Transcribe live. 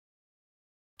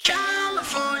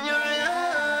California.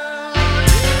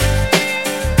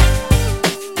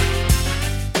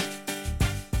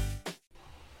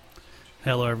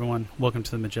 Hello everyone, welcome to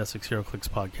the Majestic Clix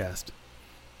podcast.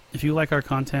 If you like our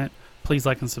content, please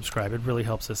like and subscribe, it really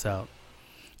helps us out.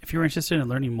 If you're interested in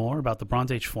learning more about the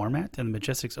Bronze Age format and the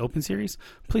Majestics Open Series,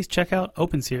 please check out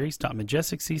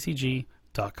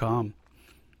openseries.majesticccg.com.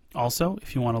 Also,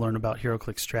 if you want to learn about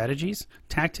HeroClix strategies,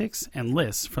 tactics, and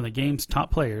lists from the game's top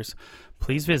players,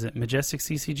 please visit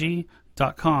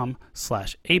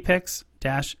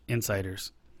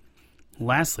majesticccg.com/apex-insiders.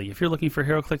 Lastly, if you're looking for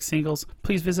HeroClix singles,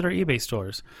 please visit our eBay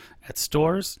stores at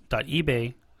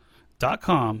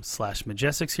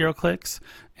stores.ebay.com/MajesticsHeroClix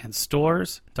and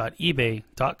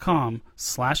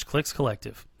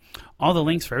stores.ebay.com/ClixCollective. All the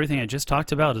links for everything I just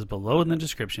talked about is below in the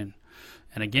description.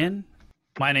 And again,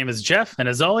 my name is Jeff, and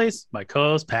as always, my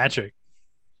co-host Patrick.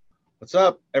 What's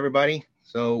up, everybody?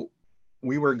 So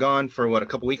we were gone for a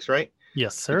couple weeks, right?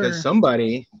 Yes, sir. Because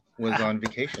somebody was on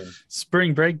vacation.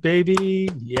 Spring break, baby.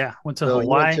 Yeah, went to Hawaii. You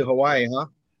went to Hawaii,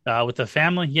 huh? With the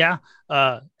family, yeah.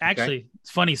 Actually, it's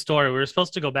a funny story. We were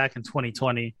supposed to go back in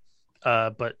 2020,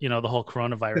 but the whole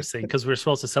coronavirus thing, because we were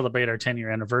supposed to celebrate our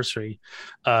 10-year anniversary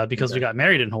because we got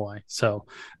married in Hawaii. So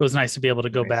it was nice to be able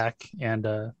to go back and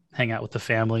hang out with the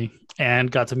family,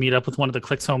 and got to meet up with one of the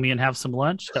Clix homie and have some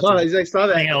lunch. I saw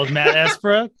that. Hang out with Matt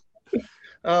Esbrook.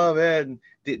 Oh man,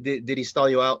 did he stall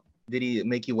you out? Did he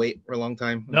make you wait for a long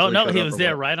time? No, he was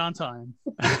there right on time.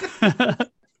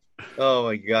 Oh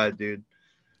my god, dude,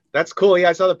 that's cool. Yeah,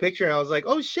 I saw the picture and I was like,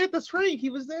 oh shit, that's right,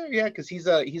 he was there. Yeah, because he's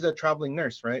a traveling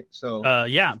nurse, right? So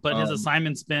yeah, but his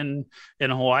assignment's been in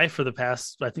Hawaii for the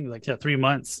past, I think, 3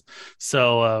 months.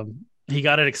 So he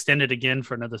got it extended again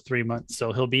for another 3 months.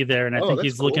 So he'll be there, and I think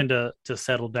he's looking to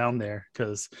settle down there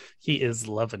because he is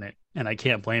loving it, and I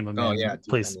can't blame him. Oh yeah, dude,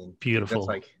 place beautiful.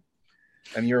 That's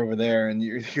and you're over there, and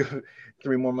you're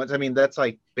 3 more months. I mean, that's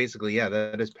basically,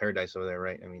 that is paradise over there,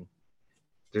 right? I mean,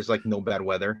 there's no bad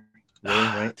weather, really,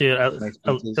 right? Dude,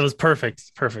 it was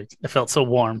perfect. It felt so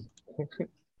warm.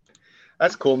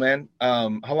 That's cool, man.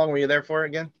 How long were you there for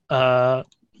again?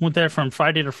 Went there from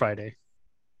Friday to Friday.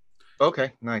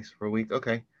 Okay, nice, for a week.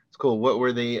 Okay, it's cool. What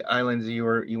were the islands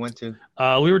you went to?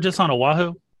 We were just on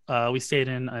Oahu. We stayed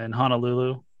in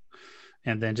Honolulu,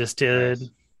 and then just did. Nice.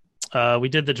 We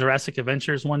did the Jurassic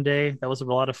Adventures one day. That was a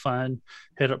lot of fun.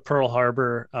 Hit up Pearl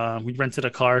Harbor. We rented a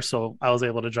car, so I was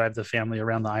able to drive the family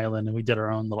around the island, and we did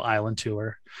our own little island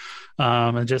tour,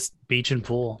 and just beach and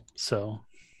pool. So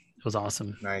it was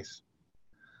awesome. Nice,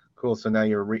 cool. So now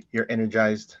you're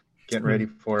energized, getting ready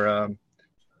for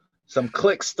some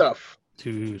Clix stuff.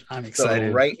 Dude, I'm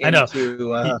excited. So right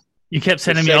into, I know. You kept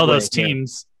sending me all those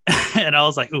teams, and I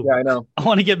was like, "Ooh, yeah, I know. I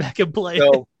want to get back and play."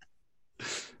 So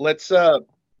let's.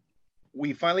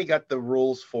 We finally got the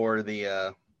rules for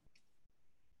the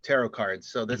tarot cards.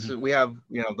 So this is, we have,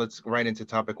 let's right into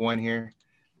topic 1 here.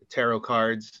 The tarot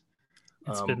cards.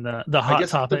 It's been the hot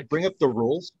topic. Bring up the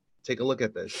rules. Take a look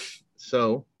at this.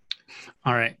 So,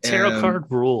 all right, tarot card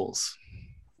rules.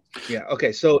 Yeah.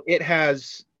 Okay. So it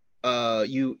has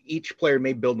each player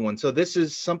may build one. So this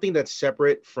is something that's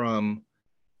separate from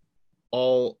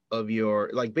all of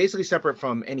your, basically separate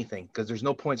from anything, because there's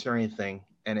no points or anything,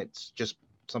 and it's just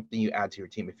something you add to your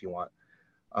team if you want.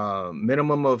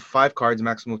 Minimum of 5 cards,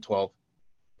 maximum of 12.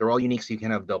 They're all unique, so you can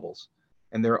have doubles.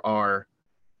 And there are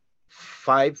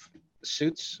 5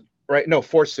 suits, right? No,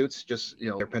 4 suits. Just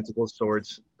they're pentacles,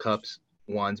 swords, cups,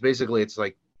 wands. Basically, it's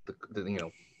like the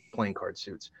playing card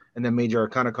suits. And then major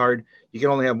arcana card. You can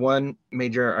only have 1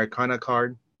 major arcana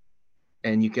card,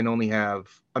 and you can only have.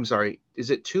 I'm sorry,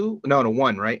 is it 2? No,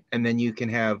 1, right? And then you can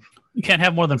have. You can't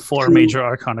have more than 4 major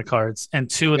arcana cards and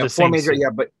 2 of the same. 4 major,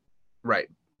 but right.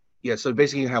 Yeah, so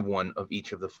basically you have 1 of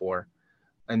each of the 4.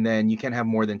 And then you can't have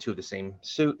more than 2 of the same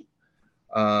suit.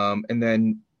 And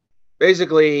then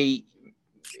basically,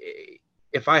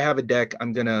 if I have a deck,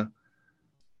 I'm going to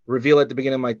reveal at the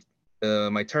beginning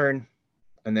of my turn,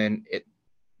 and then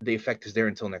the effect is there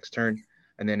until next turn.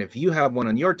 And then if you have one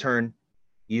on your turn,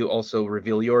 you also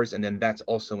reveal yours, and then that's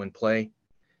also in play.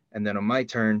 And then on my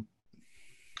turn,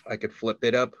 I could flip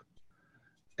it up,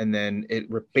 and then it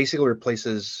basically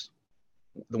replaces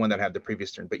the one that had the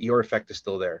previous turn, but your effect is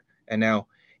still there. And now,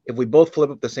 if we both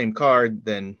flip up the same card,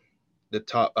 then the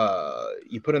top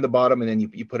you put in the bottom, and then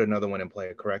you put another one in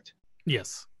play. Correct?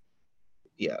 Yes.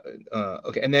 Yeah.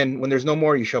 Okay. And then when there's no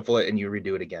more, you shuffle it and you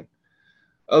redo it again.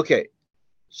 Okay.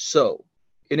 So,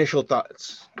 initial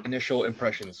thoughts, initial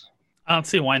impressions. I don't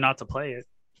see why not to play it.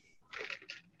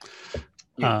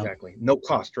 Yeah, exactly. No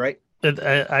cost, right?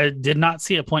 I did not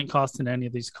see a point cost in any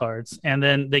of these cards. And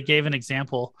then they gave an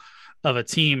example of a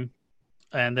team,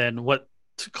 and then what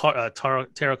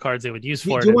tarot cards they would use Do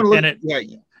for you it, want to look? and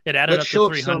Yeah, it added let's up show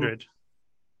to up 300.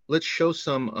 let's show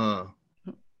some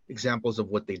examples of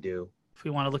what they do. If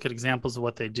we want to look at examples of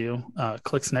what they do,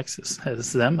 Clix Nexus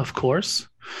has them, of course.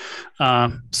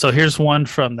 So here's one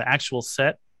from the actual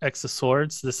set, X of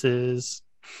Swords. This is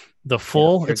the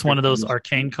full. It's one of those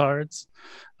arcane cards.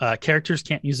 Characters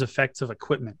can't use effects of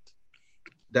equipment.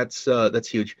 That's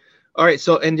huge. All right,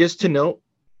 so and just to note,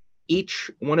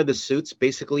 each one of the suits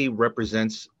basically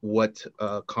represents what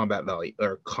combat value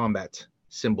or combat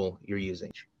symbol you're using.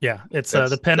 Yeah, it's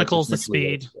the pentacles the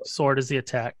speed, sword is the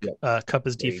attack, yep. cup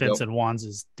is defense, and wands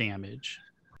is damage.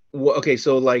 Well, okay,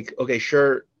 so like, okay,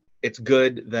 sure, it's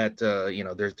good that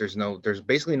there's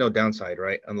basically no downside,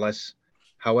 right? Unless,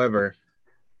 however,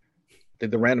 the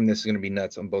randomness is going to be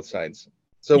nuts on both sides.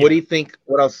 So what do you think?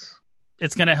 What else?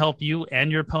 It's going to help you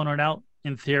and your opponent out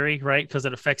in theory, right? Because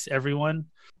it affects everyone.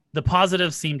 The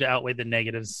positives seem to outweigh the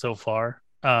negatives so far.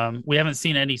 We haven't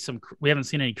seen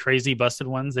any crazy busted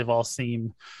ones. They've all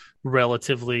seemed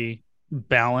relatively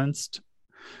balanced,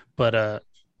 but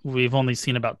we've only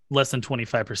seen about less than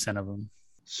 25% of them.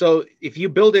 So if you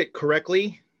build it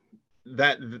correctly,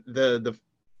 if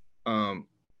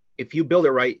you build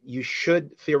it right, you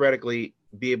should theoretically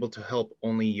be able to help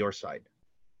only your side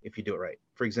if you do it right.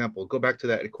 For example, go back to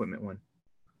that equipment one.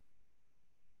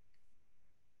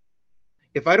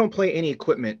 If I don't play any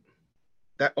equipment,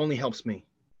 that only helps me.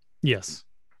 Yes.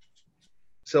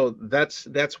 So that's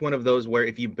one of those where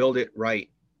if you build it right,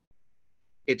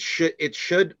 it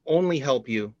should only help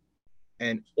you,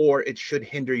 or it should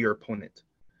hinder your opponent.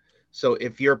 So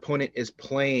if your opponent is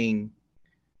playing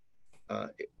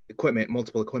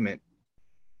multiple equipment,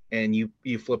 and you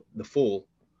flip the full,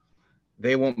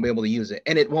 they won't be able to use it,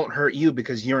 and it won't hurt you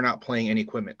because you're not playing any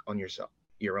equipment on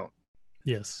your own.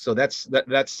 Yes. So that's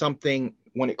something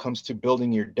when it comes to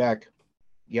building your deck,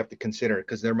 you have to consider,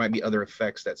 because there might be other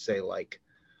effects that say like,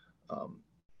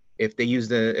 if they use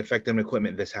the effective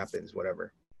equipment, this happens,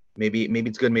 whatever. Maybe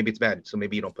it's good, maybe it's bad. So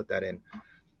maybe you don't put that in.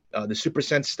 The super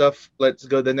sense stuff. Let's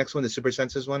go to the next one, the super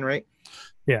senses one, right?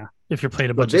 Yeah. If you're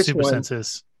playing a bunch of super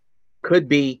senses. Could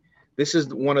be, this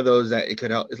is one of those that it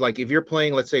could help. It's like if you're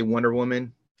playing, let's say Wonder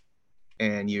Woman,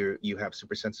 and you have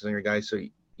super senses on your guys, so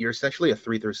you're essentially a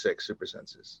 3 through 6 super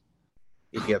senses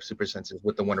if you have super senses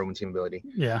with the Wonder Woman team ability.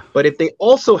 Yeah. But if they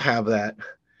also have that,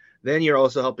 then you're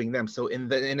also helping them. So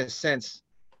in a sense,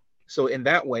 so in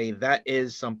that way, that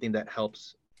is something that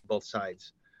helps both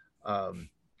sides.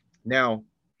 Now,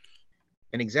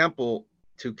 an example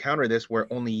to counter this, where it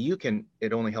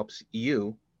only helps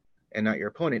you and not your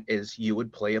opponent, is you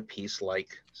would play a piece like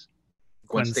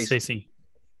Gwen Stacy.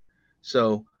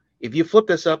 So if you flip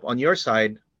this up on your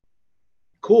side,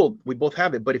 cool, we both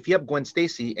have it. But if you have Gwen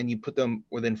Stacy and you put them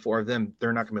within 4 of them,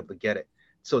 they're not going to be able to get it.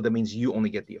 So that means you only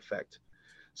get the effect.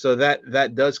 So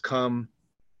that does come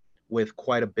with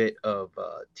quite a bit of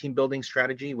team building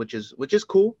strategy, which is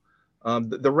cool.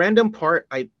 The random part,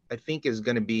 I think, is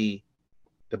going to be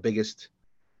the biggest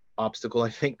obstacle, I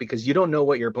think, because you don't know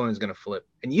what your opponent is going to flip,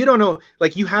 and you don't know,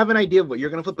 like, you have an idea of what you're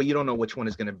going to flip, but you don't know which one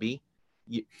is going to be.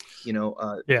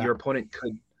 Your opponent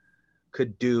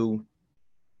could do,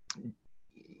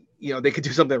 they could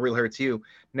do something that really hurts you.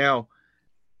 Now,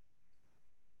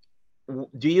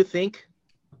 do you think,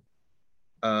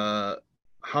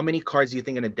 how many cards do you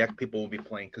think in a deck people will be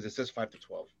playing? Because it says 5 to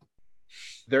 12.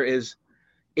 There is,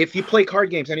 if you play card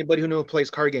games, anybody who plays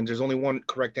card games, there's only one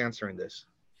correct answer in this.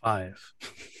 5.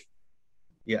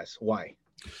 Yes. Why?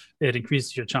 It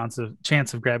increases your chance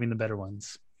of grabbing the better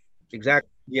ones.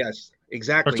 Exactly. Yes.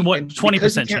 Exactly. Or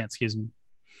 20% chance. Excuse me.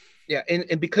 Yeah,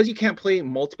 and because you can't play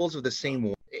multiples of the same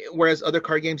one, whereas other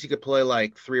card games you could play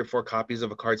like 3 or 4 copies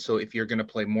of a card. So if you're going to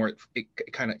play more,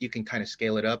 you can kind of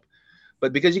scale it up.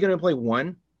 But because you're going to play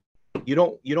one, you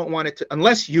don't want it to,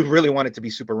 unless you really want it to be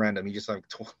super random. You just have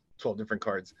 12 different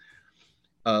cards,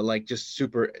 like just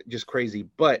crazy.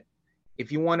 But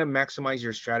if you want to maximize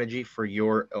your strategy for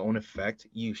your own effect,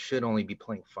 you should only be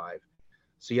playing 5.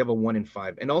 So you have a 1 in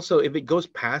 5. And also, if it goes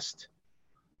past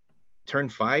turn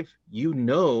 5,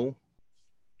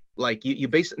 like you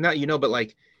base, not but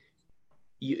like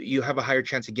you have a higher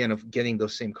chance again of getting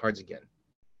those same cards again.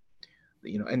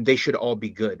 And they should all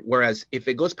be good. Whereas if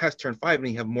it goes past turn 5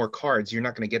 and you have more cards, you're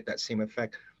not going to get that same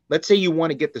effect. Let's say you want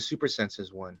to get the super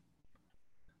senses one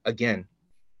again.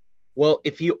 Well,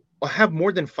 if you have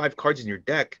more than 5 cards in your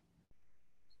deck,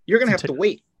 you're going to have to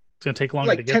wait. It's going to take longer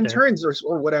like to get 10 there. turns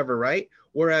or whatever, right?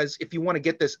 Whereas if you want to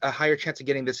get this, a higher chance of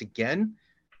getting this again,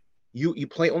 you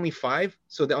play only 5.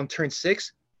 So that on turn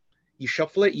 6, you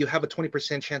shuffle it, you have a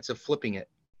 20% chance of flipping it.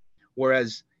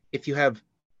 Whereas if you have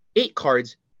 8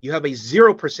 cards, you have a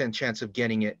 0% chance of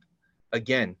getting it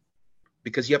again,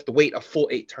 because you have to wait a full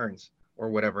 8 turns or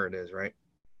whatever it is, right?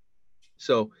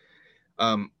 So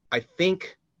I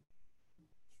think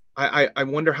I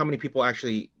wonder how many people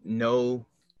actually know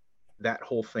that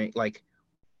whole thing, like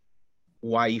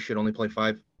why you should only play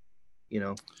 5,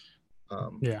 Yeah.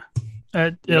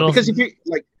 Because if you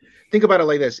like think about it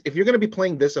like this, if you're going to be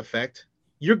playing this effect,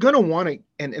 you're going to want it,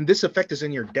 and this effect is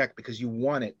in your deck because you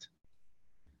want it.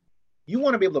 You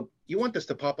want to be able to, you want this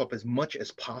to pop up as much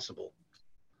as possible.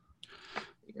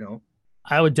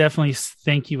 I would definitely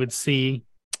think you would see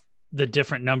the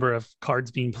different number of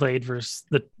cards being played versus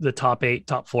the top 8,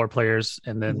 top 4 players,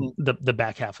 and then the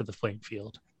back half of the playing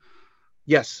field.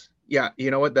 Yes. Yeah.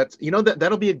 You know what?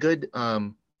 That'll be a good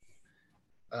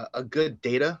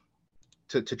data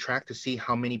to track, to see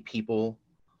how many people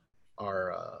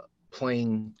are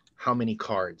playing how many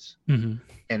cards, and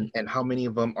how many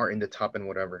of them are in the top and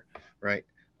whatever. Right.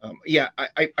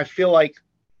 I feel like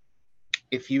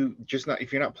if you're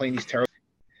not playing these tarot,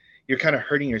 you're kind of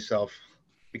hurting yourself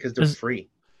because they're free.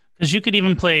 Because you could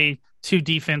even play 2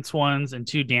 defense ones and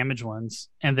 2 damage ones,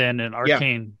 and then an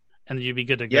arcane, and then you'd be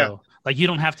good to go. Yeah. Like you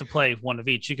don't have to play one of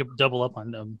each; you could double up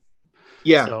on them.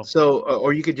 Yeah. So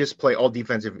or you could just play all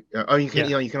defensive. You can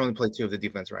you can only play 2 of the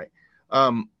defense, right?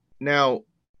 Now,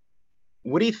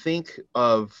 what do you think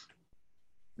of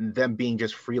them being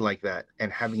just free like that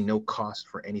and having no cost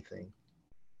for anything?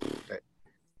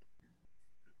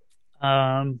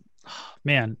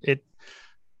 Man,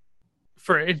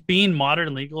 for it being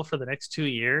modern legal for the next 2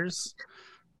 years,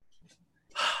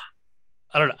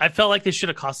 I don't know. I felt like they should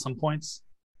have cost some points.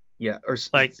 Yeah, or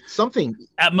like something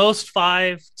at most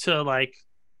 5 to like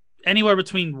anywhere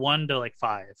between 1 to like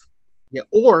 5. Yeah,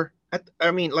 or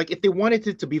if they wanted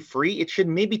it to be free, it should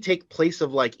maybe take place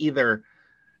of like either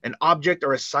an object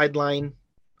or a sideline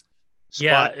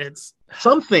spot. Yeah, it's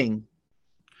something,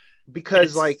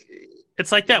 because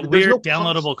it's like that weird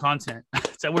downloadable content.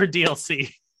 It's that weird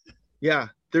DLC. Yeah,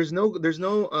 there's no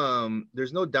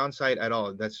downside at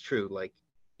all. That's true. Like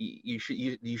you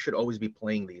should always be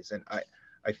playing these, and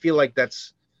I feel like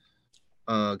that's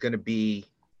gonna be.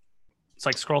 It's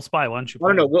like Scroll Spy. Why don't you?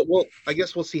 I don't know. I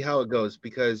guess we'll see how it goes,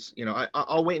 because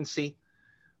I'll wait and see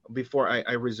before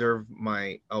I'll reserve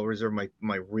my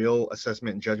real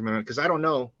assessment and judgment on it, because I don't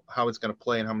know how it's gonna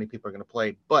play and how many people are gonna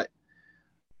play. But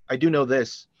I do know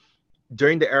this: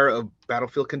 during the era of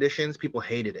battlefield conditions, people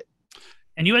hated it.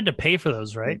 And you had to pay for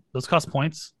those, right? Those cost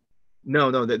points?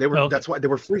 No, they were. Okay. That's why they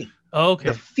were free. Oh, okay.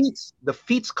 The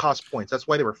feats cost points. That's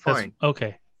why they were fine.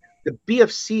 Okay. The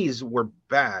BFCs were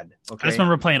bad. Okay. I just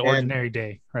remember playing Ordinary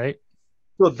Day, right?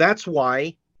 So that's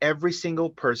why every single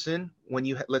person, when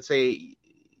let's say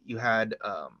you had,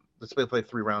 let's play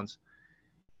 3 rounds.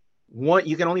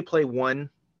 You can only play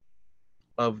one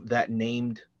of that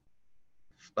named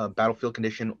battlefield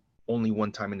condition only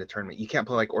one time in the tournament. You can't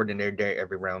play like Ordinary Day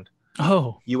every round.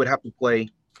 Oh. You would have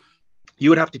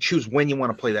to choose when you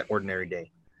want to play that Ordinary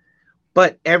Day.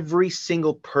 But every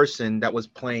single person that was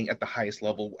playing at the highest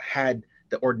level had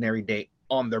the Ordinary Day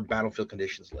on their battlefield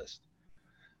conditions list.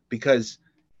 Because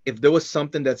if there was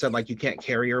something that said like you can't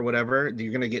carry or whatever,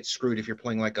 you're gonna get screwed if you're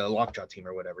playing like a lockjaw team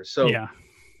or whatever. So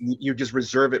you just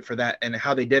reserve it for that. And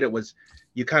how they did it was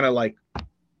you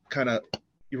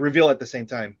you reveal at the same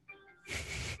time.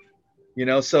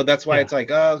 So that's why it's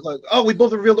like, oh, we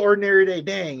both revealed Ordinary Day,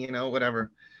 dang,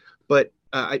 whatever. But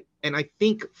I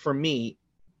think for me,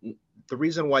 the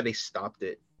reason why they stopped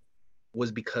it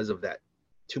was because of that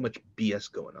too much BS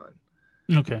going on.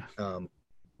 Okay.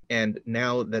 And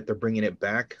now that they're bringing it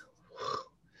back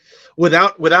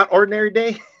without Ordinary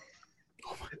Day,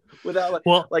 we don't.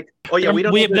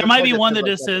 There might be one that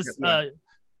just says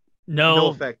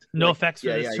no effects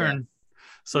for this turn. Yeah.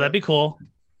 So that'd be cool.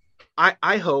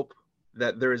 I hope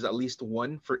that there is at least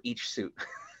one for each suit.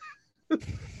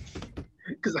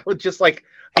 Because I would just play.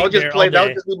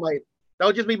 That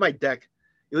would just be my deck.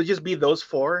 It would just be those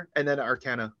 4 and then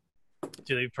Arcana.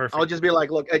 Dude, perfect. I'll just be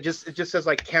like, look, it just says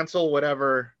like cancel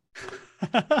whatever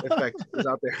effect is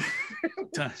out there.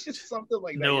 Just something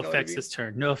like that. No effects this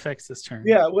turn. No effects this turn.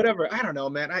 Yeah, whatever. I don't know,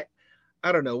 man.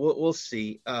 I don't know. We'll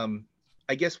see.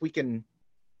 I guess we can,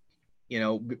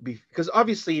 because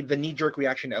obviously the knee-jerk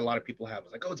reaction that a lot of people have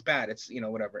is like, oh, it's bad. It's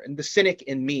whatever. And the cynic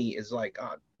in me is like,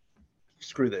 oh,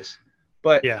 screw this.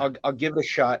 But yeah. I'll give it a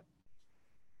shot.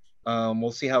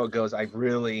 We'll see how it goes. I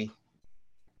really,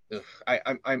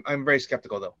 I'm very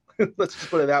skeptical though. Let's just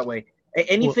put it that way.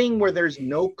 Anything where there's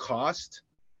no cost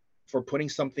for putting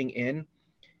something in,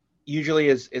 usually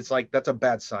it's like that's a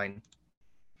bad sign.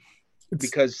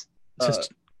 Because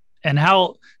and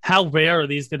how rare are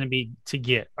these going to be to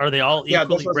get? Are they all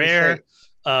equally rare?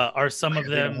 Are some of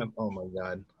They don't them have, oh my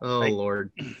god. Oh like?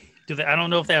 Lord. Do they? I don't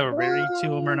know if they have a rarity to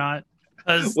them or not.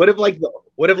 What if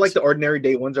the ordinary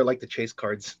day ones are like the chase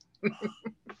cards?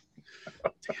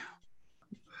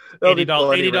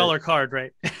 $80 card,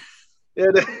 right? Yeah,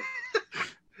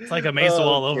 It's like a Mesa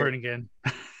all over okay. and again.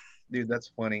 Dude,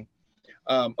 that's funny.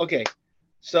 Okay,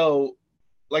 so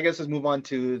I guess let's move on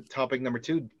to topic number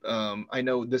 2. I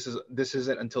know this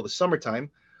isn't until the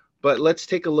summertime, but let's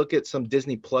take a look at some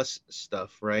Disney Plus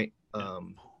stuff, right?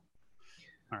 All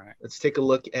right. Let's take a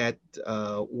look at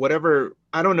whatever.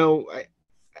 I don't know.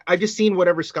 I've just seen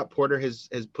whatever Scott Porter has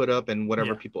put up and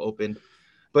whatever people opened,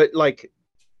 but like,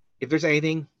 if there's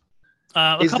anything,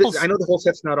 I know the whole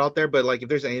set's not out there, but like, if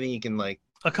there's anything you can like,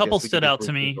 a couple stood out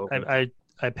to me.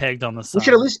 I pegged on the side. We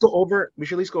should at least go over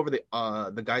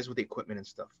the guys with the equipment and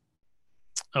stuff.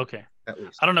 Okay. At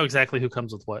least. I don't know exactly who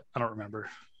comes with what. I don't remember.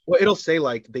 Well, it'll say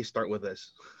like they start with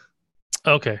this.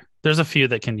 Okay. There's a few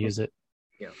that can use it.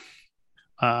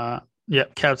 Yeah.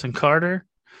 Captain Carter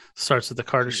starts with the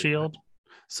Carter shield.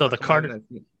 So the Carter.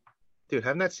 Dude,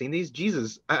 haven't I seen these?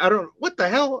 Jesus, I don't. What the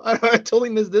hell? I totally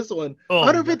missed this one.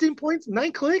 115 points,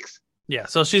 9 clicks. Yeah,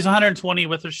 so she's 120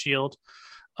 with her shield.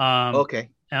 Okay.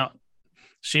 Now,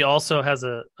 she also has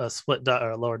a split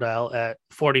or lower dial at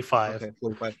 45. Okay,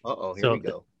 45. Here we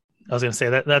go. I was gonna say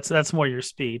that's more your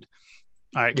speed.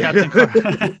 All right, Captain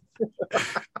Carter.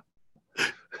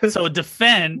 So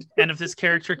defend, and if this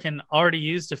character can already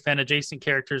use defend, adjacent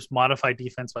characters modify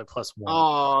defense by +1.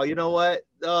 Oh, you know what?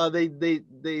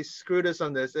 They screwed us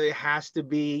on this. It has to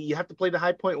be, you have to play the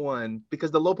high point one because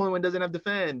the low point one doesn't have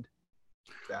defend.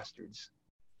 Bastards.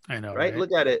 I know, right?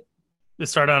 Look at it. They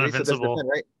start out invincible. Defend,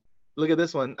 right? Look at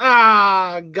this one.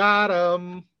 Got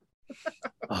him.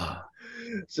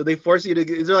 So they force you to.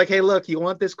 They're like, hey, look, you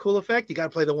want this cool effect? You got to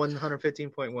play the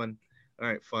 115.1. All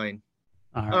right, fine.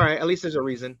 All right, at least there's a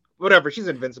reason. Whatever, she's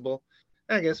invincible.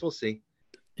 I guess we'll see.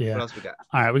 Yeah. What else we got?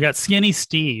 All right, we got Skinny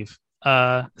Steve.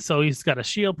 So he's got a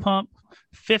shield pump,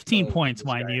 15 points,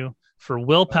 mind you, for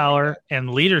willpower and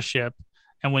leadership.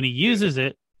 And when he uses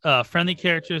it, friendly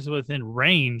characters within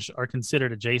range are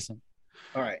considered adjacent.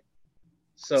 All right.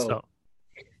 So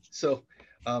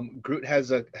Groot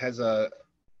has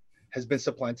been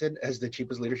supplanted as the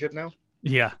cheapest leadership now.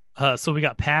 Yeah. So we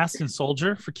got Past and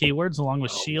Soldier for keywords, along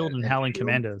with Shield and Howling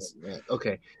Commandos.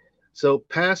 Okay. So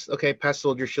Past,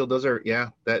 Soldier, Shield. Those are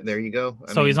there you go.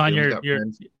 He's on your. I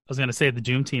was gonna say the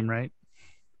Doom team, right?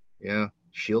 Yeah.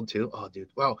 Shield too. Oh, dude.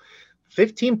 Wow.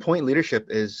 15-point leadership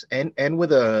is and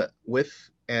with a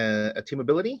team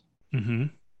ability. Mm-hmm.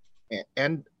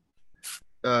 And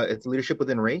it's leadership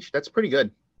within range. That's pretty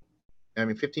good. I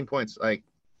mean, 15 points. I'm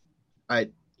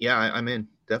in.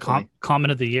 Definitely.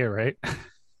 Comment of the year, right?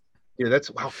 Dude,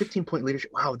 15-point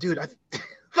leadership. Wow, dude. I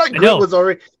thought Groot was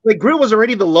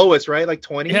already the lowest, right? Like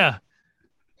 20. Yeah.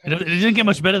 It didn't get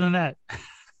much better than that.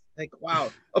 Like,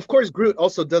 wow. Of course, Groot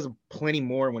also does plenty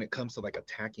more when it comes to like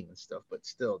attacking and stuff, but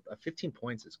still, 15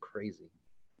 points is crazy.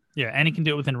 Yeah, and he can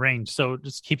do it within range, so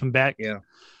just keep him back. Yeah.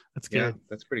 That's good. Yeah,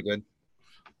 that's pretty good.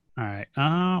 All right.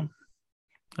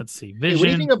 Let's see. Vision. Hey, what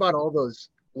do you think about all those?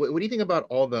 What do you think about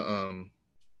all the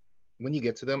when you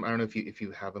get to them? I don't know if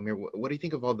you have them here. What do you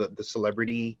think of all the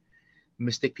celebrity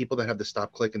mystic people that have the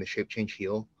stop click and the shape change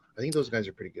heal? I think those guys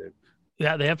are pretty good.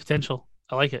 Yeah, they have potential.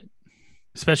 I like it,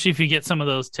 especially if you get some of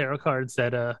those tarot cards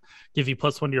that give you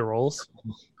 +1 to your rolls.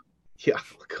 Yeah,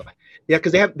 yeah,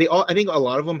 because they all. I think a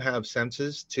lot of them have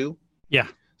senses too. Yeah.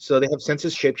 So they have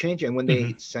senses shape change, and when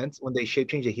they shape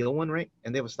change a heal one, right?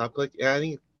 And they have a stop click. Yeah, I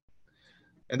think,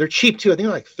 and they're cheap too. I think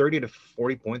they're like 30 to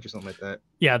 40 points or something like that.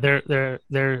 Yeah,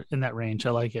 they're in that range.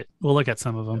 I like it. We'll look at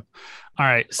some of them. All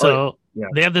right, so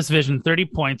they have this vision, 30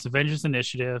 points, Avengers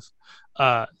Initiative,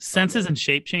 senses and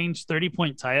shape change,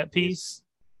 30-point tie-up piece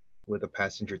with a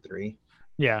passenger 3.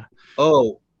 Yeah.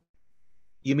 Oh,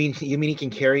 you mean he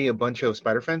can carry a bunch of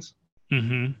spider friends?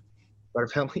 Mm-hmm. Spider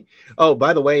family. Oh,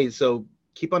 by the way, so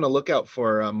keep on the lookout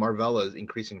for Marvella's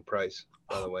increasing price.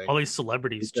 By the way, all these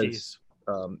celebrities, because,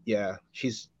 yeah,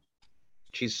 she's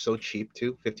so cheap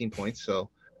too, 15 points. So,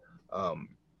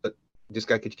 but this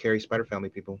guy could carry Spider Family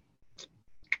people.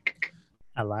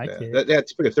 I like it.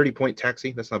 That's pretty. 30-point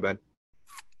taxi. That's not bad.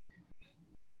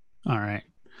 All right.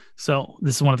 So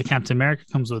this is one of the Captain America,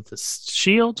 comes with the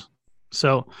shield.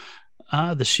 So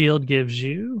the shield gives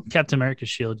you Captain America's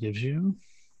shield gives you.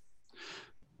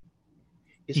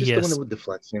 Is this the one with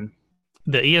deflection?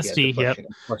 The ESD, yep.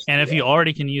 And if you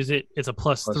already can use it, it's a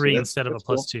 +3 instead of a +2.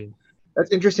 Cool.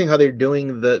 That's interesting how they're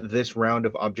doing this round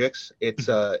of objects. It's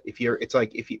so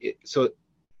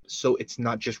it's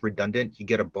not just redundant. You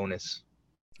get a bonus.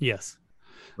 Yes.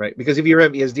 Right, because if you're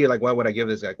at ESD, like, why would I give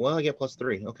this? Like, well, I get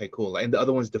 +3. Okay, cool. And the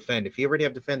other ones defend. If you already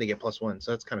have defend, they get +1.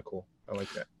 So that's kind of cool. I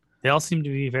like that. They all seem to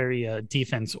be very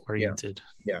defense oriented.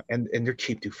 Yeah, and they're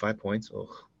cheap too. 5 points. Oh.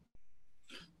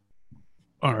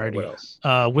 Alrighty. What else?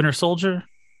 Winter Soldier.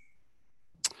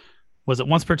 Was it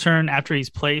once per turn after he's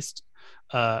placed?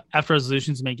 After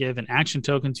resolutions may give an action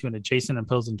token to an adjacent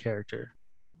opposing character.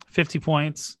 50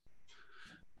 points.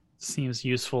 Seems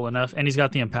useful enough. And he's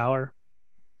got the Empower.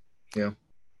 Yeah.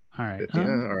 All right. Yeah,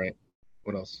 all right.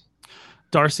 What else?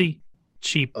 Darcy,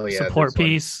 cheap support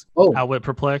piece. Outwit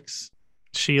Perplex.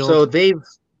 Shield.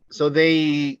 So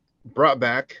they brought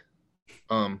back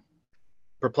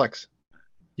Perplex.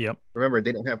 Yep. Remember,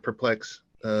 they didn't have Perplex.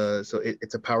 So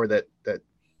it's a power that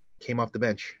came off the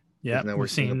bench. Yeah, we're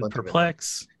seeing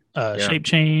Perplex, Shape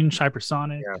Change,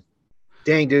 Hypersonic. Yeah.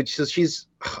 Dang, dude. So she's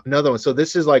another one. So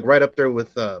this is like right up there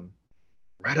with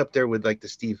like the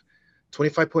Steve.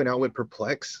 25-point outwit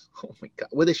Perplex. Oh my god.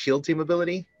 With a shield team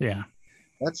ability? Yeah.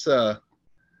 That's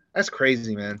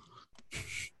crazy, man.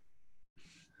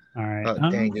 All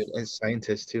right. Dang, dude. And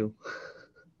scientist too.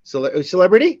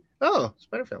 Celebrity? Oh,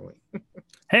 Spider Family.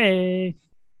 Hey.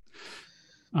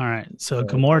 All right. So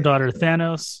Gamora, daughter of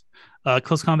Thanos,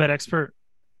 close combat expert,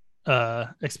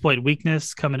 exploit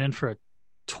weakness, coming in for a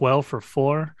 12 for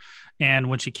 4. And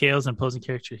when she KOs an opposing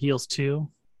character, heals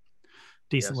 2.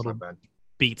 Decent little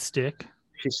beat stick.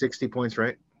 She's 60 points,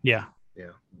 right? Yeah.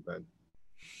 Yeah. Bad.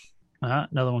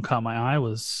 Another one caught my eye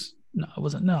was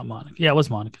not Monica. Yeah, it was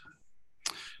Monica.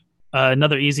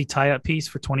 Another easy tie-up piece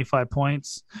for 25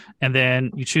 points. And then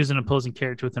you choose an opposing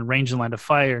character within range and line of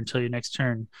fire until your next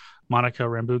turn. Monica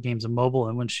Rambeau gains immobile,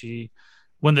 and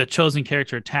when the chosen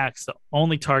character attacks, the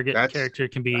only target character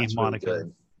can be Monica.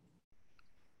 Really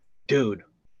dude.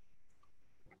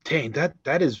 Dang,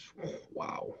 that is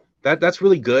wow. That's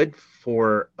really good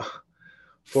for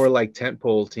like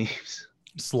tentpole teams.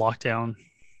 Just lockdown.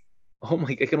 Oh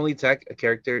my! I can only attack a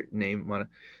character named Monica.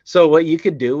 So what you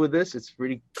could do with this, it's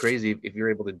pretty crazy if you're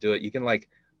able to do it. You can like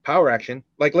power action.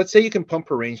 Like let's say you can pump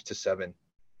her range to 7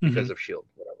 because of shield,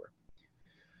 whatever.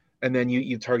 And then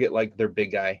you target like their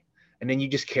big guy, and then you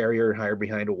just carry her and hide her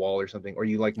behind a wall or something, or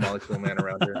you like molecule man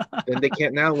around her. Then they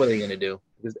can't. Now what are they gonna do?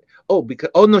 Because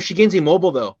no, she gains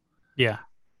immobile though. Yeah.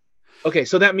 Okay,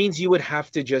 so that means you would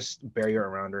have to just barrier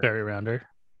around her,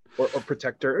 or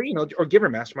protect her, or or give her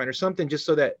mastermind or something, just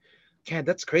so that. God,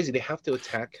 that's crazy. They have to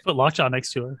attack. Put Lockjaw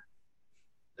next to her.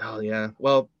 Oh yeah.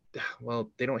 Well,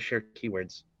 they don't share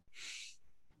keywords.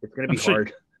 It's gonna be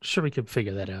hard. Sure, we could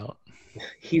figure that out.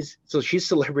 She's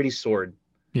Celebrity Sword.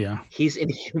 Yeah. He's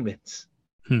Inhumans.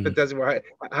 But that's why.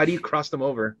 How do you cross them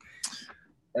over?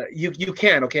 You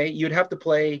can. Okay, you'd have to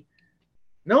play.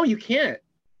 No, you can't.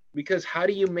 Because how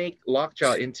do you make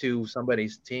Lockjaw into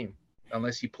somebody's team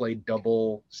unless you play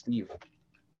double Steve?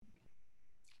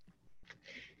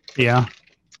 Yeah,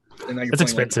 and now you're it's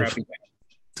expensive.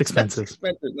 It's expensive. That's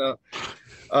expensive. No,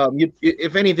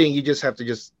 if anything, you just have to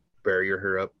just barrier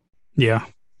her up. Yeah,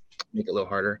 make it a little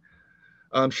harder.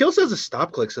 She also has a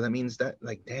stop click, so that means that,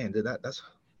 like, damn, dude, that's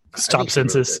stop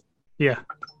census. Really yeah,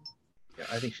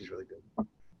 I think she's really good.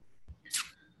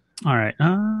 All right.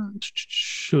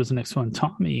 Who was the next one?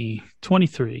 Tommy,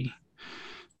 23.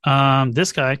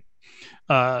 This guy.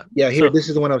 This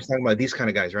is the one I was talking about. These kind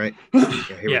of guys, right? Yeah,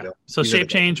 here we go. So shape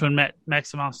change when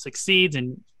Maximoff succeeds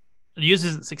and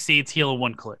uses it succeeds, heal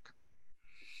 1 click.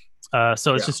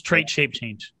 So it's just trait shape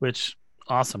change, which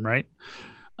awesome, right?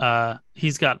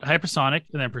 He's got hypersonic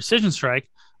and then precision strike.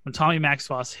 When Tommy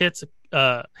Maximoff hits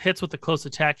with a close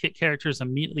attack, hit characters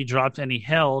immediately drops any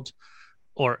held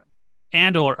or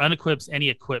unequips any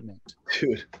equipment.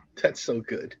 Dude, that's so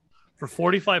good. For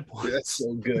 45 points. Dude, that's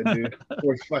so good, dude.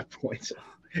 45 points.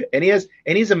 And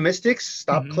he's a Mystics,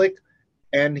 stop click,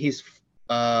 and he's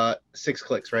 6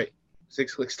 clicks, right?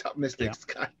 6 clicks, stop Mystics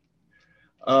guy.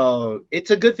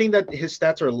 It's a good thing that his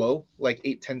stats are low, like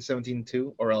 8, 10, 17,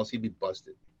 2, or else he'd be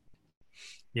busted.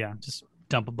 Yeah, just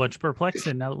dump a bunch of Perplex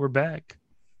in now that we're back.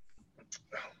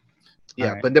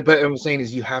 Yeah, right. But what I'm saying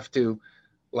is you have to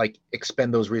like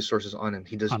expend those resources on him.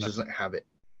 He doesn't have it.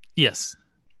 Yes.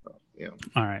 Yeah.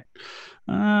 All right.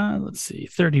 Let's see.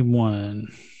 31.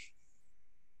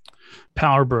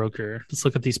 Power Broker. Let's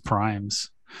look at these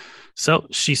primes. So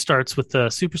she starts with the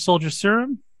Super Soldier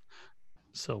Serum.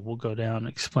 So we'll go down and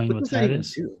explain what that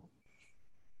is.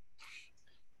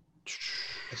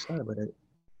 I saw it, but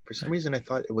for some reason I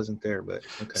thought it wasn't there. But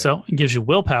okay. So it gives you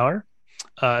willpower.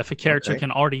 If a character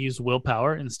can already use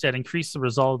willpower, instead increase the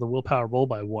result of the willpower roll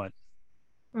by 1.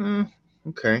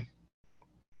 Okay.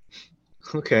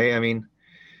 Okay, I mean,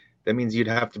 that means you'd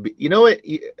have to be. You know what?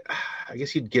 I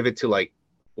guess you'd give it to like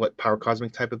what power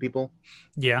cosmic type of people,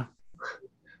 Yeah,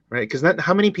 right? Because not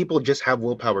how many people just have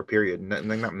willpower. Period.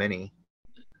 Not many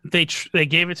they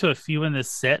gave it to a few in this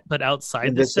set, but outside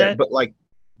in the this set. set,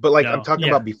 But I'm no. talking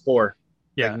Yeah, about before.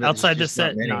 Like yeah. it's Outside the just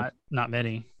not set, many. not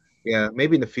many. Yeah,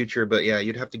 maybe in the future, but yeah,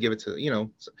 you'd have to give it to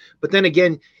But then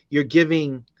again, you're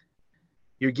giving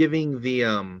the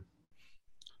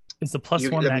Is the plus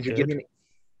one that you're good? giving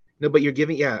no, but you're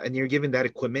giving and you're giving that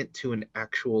equipment to an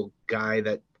actual guy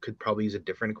that could probably use a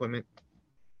different equipment.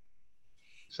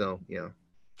 So yeah, all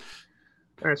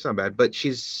right, it's not bad. But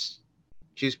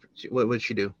what would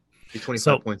she do? She's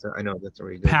 25 points. I know that's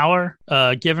already good. Power,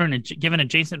 give an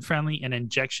adjacent friendly an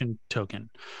injection token.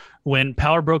 When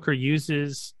Power Broker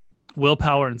uses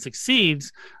willpower and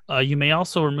succeeds, you may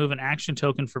also remove an action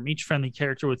token from each friendly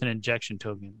character with an injection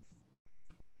token.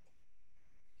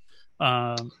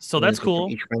 So that's cool.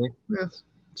 Each friendly. Yeah,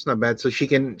 it's not bad. So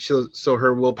so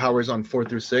her willpower is on 4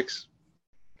 through 6.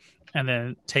 And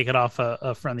then take it off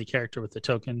a friendly character with the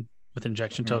token, with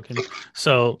injection token.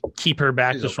 So keep her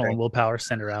back, just rolling willpower,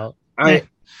 send her out. I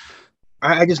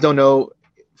just don't know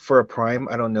for a prime.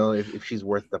 I don't know if she's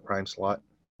worth the prime slot.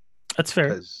 That's fair.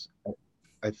 Because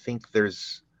I think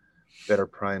there's better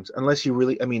primes. Unless you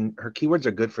really, I mean, her keywords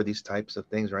are good for these types of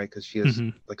things, right? Because she has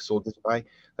like soldier spy.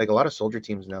 Like a lot of soldier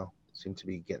teams now seem to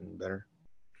be getting better.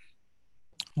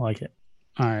 I like it.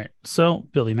 All right. So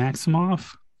Billy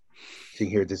Maximoff. See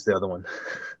here, this is the other one.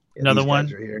 Another one.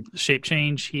 Right here. Shape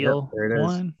change, heal. Yep, there it is.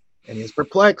 One. And he's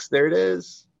perplexed. There it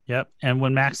is. Yep. And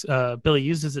when Billy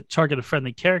uses it, target a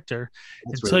friendly character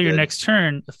until your next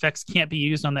turn, effects can't be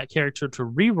used on that character to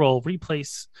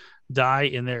replace die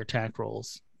in their attack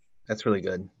rolls. That's really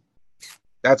good.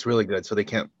 That's really good. So they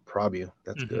can't prob you.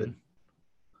 That's good.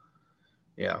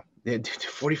 Yeah.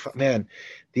 45, man.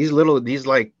 These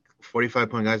like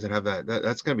 45-point guys that have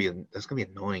that's gonna be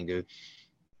annoying, dude.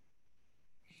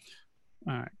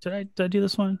 All right. Did I do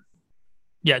this one?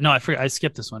 Yeah, no, I forgot. I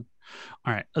skipped this one.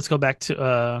 All right, let's go back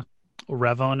to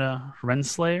Ravonna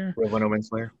Renslayer.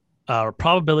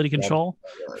 Probability control.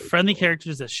 Friendly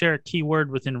characters that share a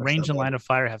keyword within range and line of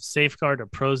fire have safeguard,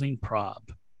 opposing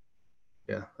prob.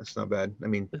 Yeah, that's not bad. I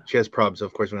mean, she has prob, so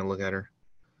of course we're gonna look at her.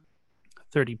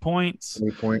 30 points.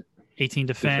 30 point. 18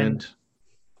 defend.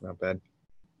 Not bad.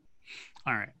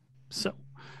 All right, so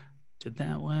did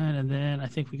that one, and then I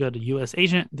think we go to U.S.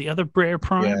 Agent, the other rare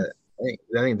prime. Yeah,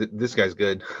 I think this guy's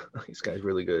good. This guy's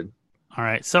really good. All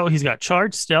right, so he's got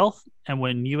charge, stealth, and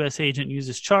when U.S. Agent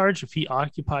uses charge, if he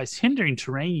occupies hindering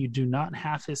terrain, you do not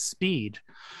half his speed.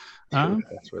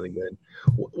 That's really good.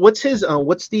 What's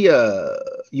the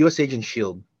U.S. Agent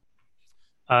shield?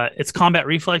 It's combat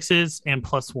reflexes and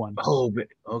 +1. Oh,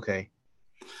 okay.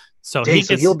 So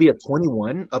he'll be a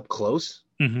 21 up close.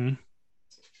 Mm-hmm. And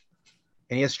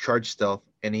he has charge stealth,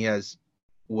 and he has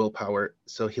willpower,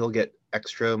 so he'll get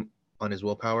extra on his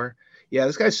willpower. Yeah,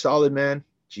 this guy's solid, man.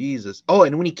 Jesus. Oh,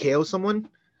 and when he KOs someone,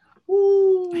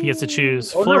 he gets to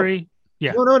choose flurry.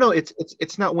 No. Yeah. No.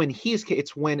 It's not when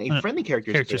it's when a friendly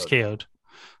character is KO'd.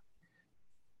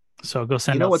 So go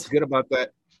send. You know what's good about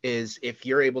that is if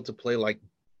you're able to play like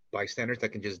bystanders that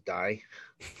can just die.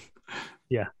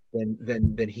 Yeah.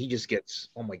 Then he just gets.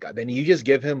 Oh my god. Then you just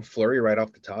give him flurry right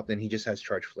off the top. Then he just has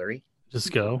charge flurry.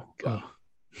 Just go. Oh.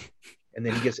 And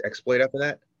then he gets exploit after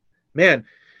that. Man,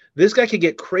 this guy could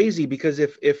get crazy because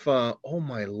if oh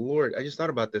my lord, I just thought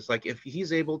about this. Like if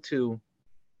he's able to,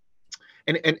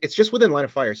 and it's just within line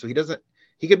of fire, so he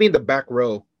could be in the back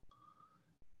row,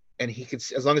 and he could,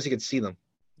 as long as he could see them.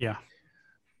 Yeah.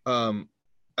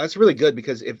 That's really good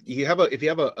because if you have a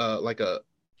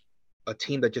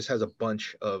team that just has a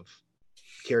bunch of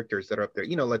characters that are up there,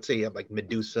 let's say you have like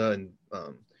Medusa and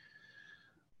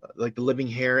like the Living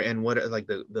Hair and like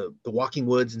the Walking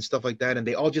Woods and stuff like that, and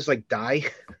they all just like die,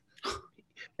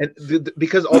 and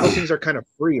because all those things are kind of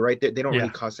free, right? They don't really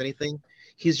cost anything.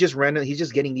 He's just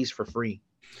getting these for free,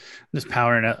 just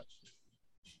powering up.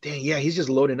 Dang, yeah, he's just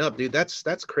loading up, dude.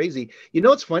 That's crazy. You know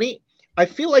what's funny? I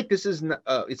feel like this is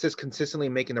it says consistently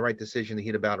making the right decision to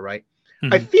heat a battle, right?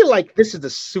 Mm-hmm. I feel like this is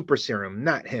the super serum,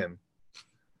 not him,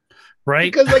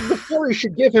 right? Because like the flurry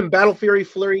should give him battle fury,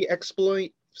 flurry,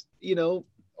 exploit,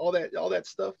 all that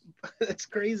stuff. That's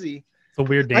crazy. It's a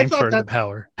weird name for the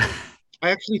power. I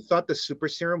actually thought the super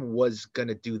serum was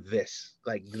gonna do this,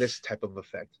 like this type of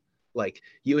effect. Like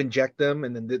you inject them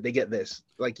and then they get this.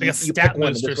 Like you stat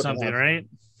boost or something, right?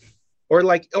 Or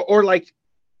like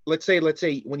let's say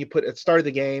when you put at the start of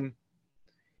the game,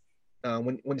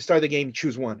 when you start the game,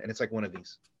 choose one, and it's like one of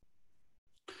these.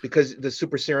 Because the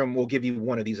super serum will give you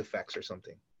one of these effects or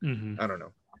something. Mm-hmm. I don't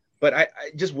know. But I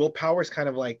just willpower is kind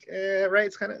of like, right?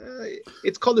 It's kind of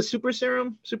it's called the super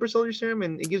soldier serum,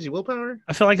 and it gives you willpower.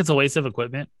 I feel like it's a waste of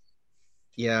equipment.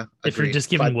 Yeah, if you're just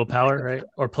giving willpower, right,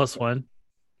 or +1.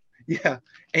 Yeah,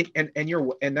 and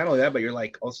not only that, but you're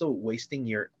like also wasting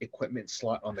your equipment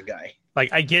slot on the guy.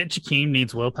 Like I get Jakeem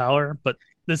needs willpower, but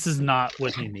this is not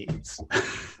what he needs.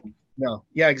 No,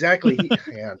 yeah, exactly.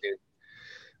 Yeah, dude.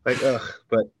 Like,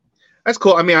 but that's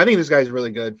cool. I mean, I think this guy's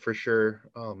really good for sure.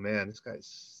 Oh man,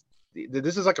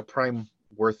 this is like a prime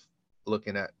worth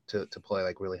looking at to play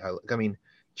like really high. I mean,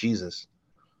 Jesus,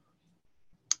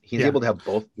 he's able to have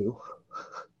both too.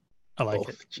 I like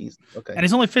it. Jeez. Okay. And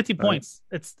he's only 50 points.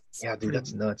 It's yeah, dude,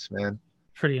 that's nuts, man.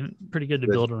 Pretty good to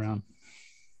build around.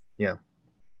 Yeah.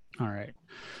 All right.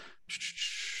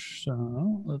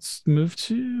 So let's move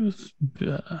to.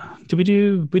 We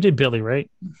did Billy,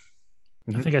 right?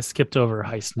 Mm-hmm. I think I skipped over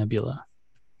Heist Nebula.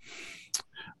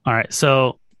 All right,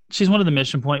 so she's one of the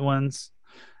mission point ones.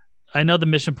 I know the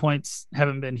mission points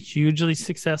haven't been hugely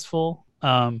successful,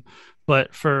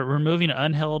 but for removing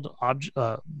an unheld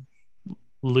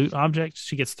loot object,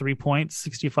 she gets 3 points,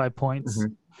 65 points.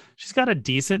 Mm-hmm. She's got a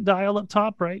decent dial up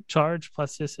top, right? Charge,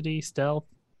 plasticity, stealth,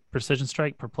 precision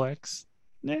strike, perplex.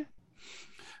 Yeah.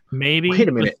 Maybe. Wait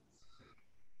a minute.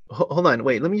 Hold on.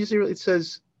 Wait, let me just see. It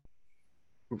says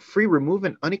free remove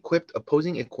an unequipped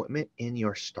opposing equipment in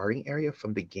your starting area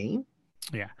from the game.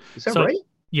 Yeah. Is that right?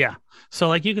 Yeah. So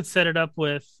like you could set it up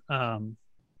with what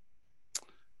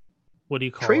do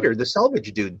you call Trader, it? the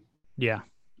salvage dude. Yeah.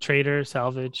 Trader,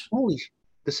 salvage. Holy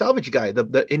the salvage guy. They're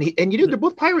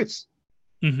both pirates.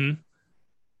 Mm-hmm.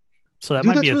 So that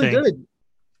might be a really thing. Good.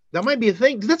 That might be a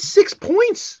thing. That's 6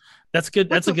 points. That's good.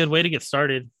 That's a good way to get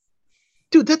started.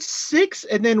 Dude, that's 6.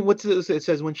 And then it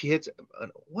says when she hits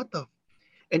what the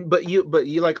but you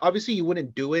like obviously you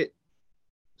wouldn't do it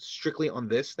strictly on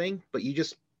this thing, but you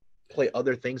just play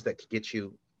other things that could get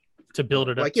you to build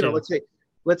it up. Like, you know,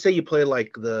 let's say you play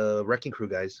like the Wrecking Crew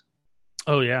guys.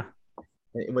 Oh yeah.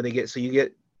 When they get you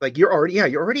get like you're already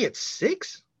at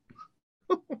 6.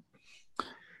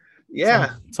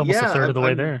 Yeah. It's almost a third of the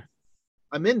way there.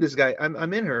 I'm in this guy.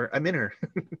 I'm in her.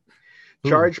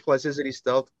 Charge, plasticity,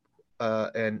 stealth,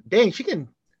 and she can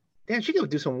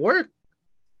do some work.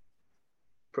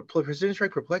 Precision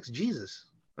strike, perplex. Jesus.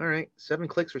 All right, 7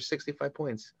 clicks for 65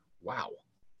 points. Wow.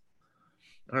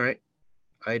 All right,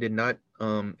 I did not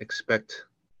expect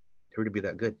her to be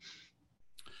that good.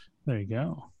 There you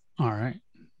go. All right.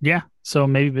 Yeah. So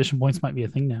maybe mission points might be a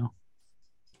thing now.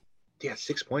 Yeah,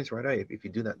 6 points right. If you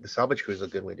do that, the salvage crew is a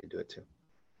good way to do it too.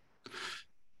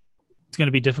 It's going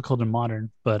to be difficult in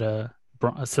modern, but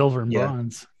silver and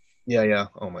bronze. Yeah.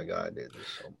 Oh my God, dude.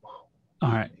 All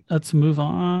right, let's move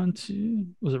on to,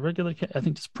 was it regular? I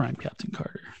think just Prime Captain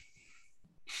Carter.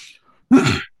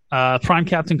 Prime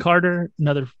Captain Carter,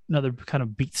 another kind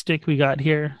of beat stick we got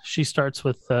here. She starts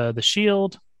with the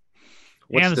shield.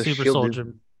 What's and the super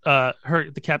soldier.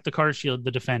 The Captain Carter shield, the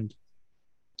defend.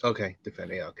 Okay, defend.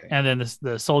 Yeah, okay. And then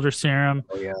the soldier serum.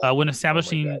 Oh, yeah. When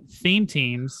establishing theme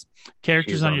teams,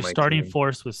 characters on your starting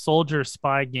force with soldier,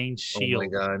 spy gain shield. Oh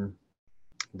my God,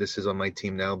 this is on my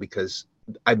team now because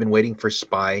I've been waiting for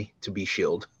spy to be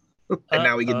shield, and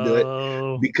now we can do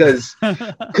it because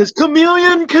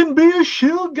Chameleon can be a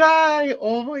shield guy.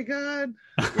 Oh my God,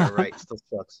 yeah, right. Still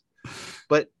sucks,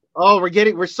 but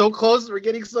we're so close. We're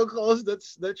getting so close.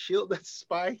 That's shield. That's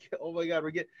spy. Oh my God,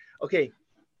 okay.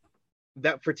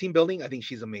 That for team building, I think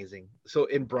she's amazing. So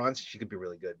in bronze, she could be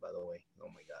really good. By the way, oh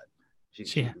my God, she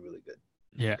could be really good.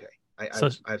 Yeah. Okay,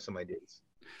 I have some ideas.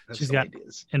 She's got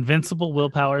invincible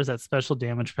willpower, that special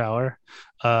damage power,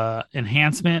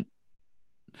 enhancement,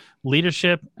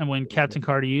 leadership, and when Captain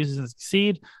Carter uses and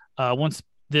succeed, once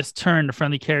this turn, a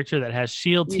friendly character that has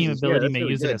shield team ability may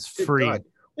use it as free.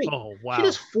 Wait, oh wow! She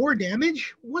does 4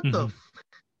 damage. What the?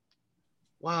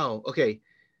 Wow. Okay,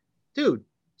 dude.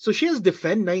 So she has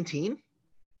defend 19.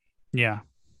 Yeah.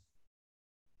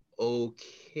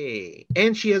 Okay,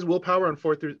 and she has willpower on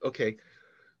 4 through. Okay.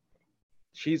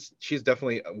 She's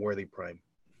definitely a worthy prime.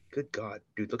 Good God,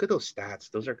 dude, look at those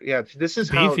stats. This is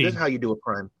how you do a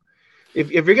prime. If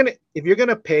you're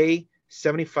gonna pay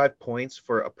 75 points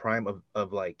for a prime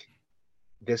of like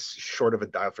this short of a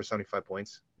dial for 75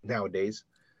 points nowadays,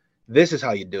 this is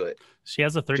how you do it. She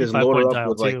has a 35-point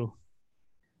dial too.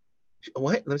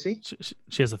 What? Let me see.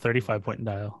 She has a 35-point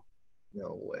dial.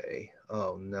 No way.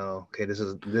 Oh no. Okay, this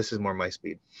is more my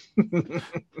speed.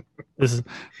 This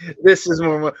is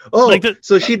more.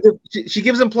 So she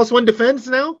gives him +1 defense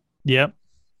now. Yep.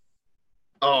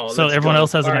 Oh, so everyone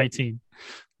else has a 19.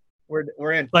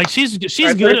 We're in. Like she's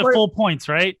good at full points,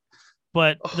 right?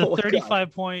 But the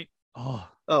 35 point. Oh,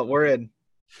 we're in.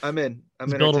 I'm in.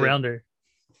 Just build around her.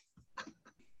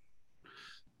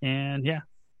 And yeah.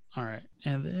 All right.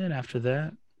 And then after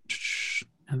that,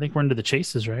 I think we're into the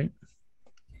chases, right?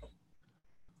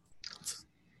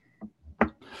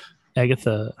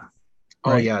 Agatha.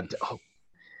 Oh right? Yeah. Oh,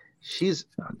 she's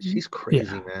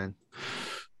crazy, man.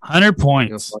 100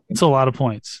 points. It's a lot of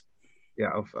points.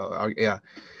 Yeah. Yeah.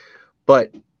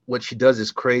 But what she does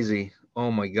is crazy.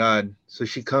 Oh my god. So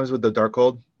she comes with the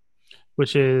Darkhold,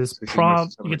 which is prob.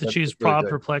 You get to choose prob,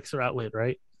 perplex, or outwit,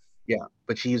 right? Yeah,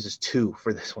 but she uses 2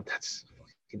 for this one. That's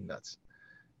fucking nuts.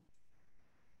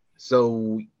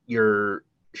 So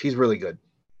she's really good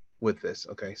with this.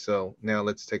 Okay, so now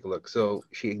let's take a look. So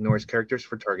she ignores characters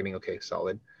for targeting. Okay,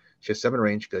 solid. She has 7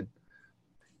 range. Good.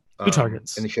 Good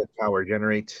targets. And then she has power.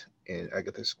 Generate in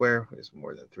Agatha square is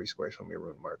more than 3 squares from your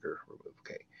rune marker.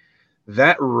 Okay,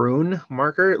 that rune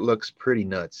marker looks pretty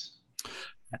nuts.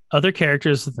 Other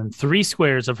characters within 3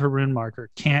 squares of her rune marker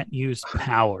can't use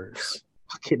powers.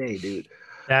 Fucking A, dude.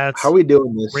 That's how are we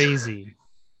doing this? Crazy.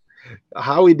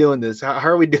 How are we doing this? How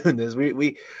are we doing this?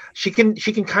 She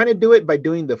can kind of do it by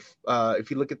doing the if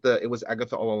you look at it was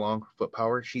Agatha all along foot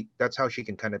power. That's how she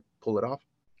can kind of pull it off.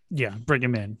 Yeah, bring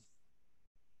him in.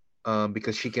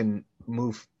 Because she can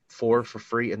move 4 for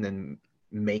free and then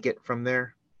make it from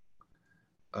there.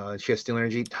 She has steel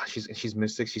energy. She's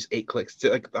mystic. She's 8 clicks.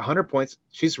 Like 100 points.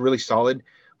 She's really solid.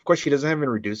 Of course, she doesn't have any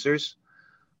reducers,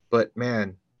 but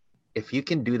man, if you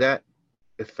can do that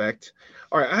effect.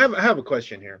 All right, I have a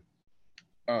question here.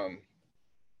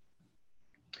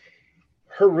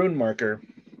 Her rune marker,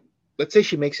 let's say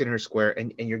she makes it in her square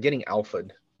and you're getting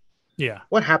alpha'd. Yeah.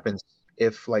 What happens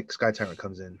if like Sky Tyrant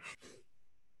comes in?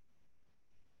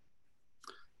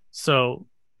 So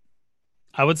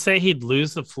I would say he'd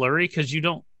lose the flurry because you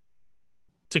don't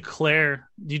declare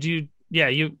you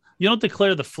don't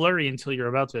declare the flurry until you're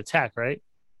about to attack, right?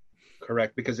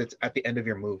 Correct, because it's at the end of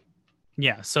your move.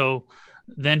 Yeah, so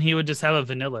then he would just have a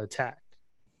vanilla attack.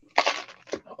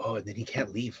 Oh, and then he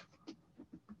can't leave.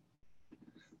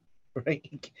 Right?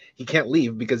 He can't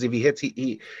leave because if he hits,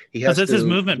 he has to. That's his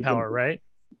movement power, right?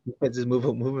 That's his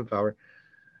movement power.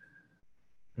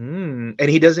 And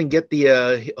he doesn't get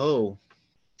the.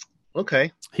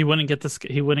 Okay. He wouldn't get this.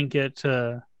 He wouldn't get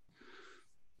the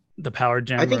power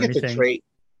gem. I think or it's anything. A trait.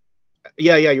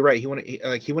 Yeah, you're right. He wouldn't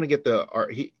get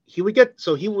the he would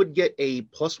get a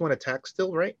 +1 attack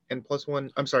still, right? And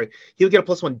 +1. I'm sorry, he would get a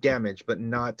 +1 damage, but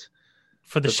not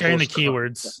for the sharing the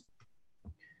keywords.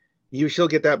 You still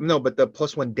get that but the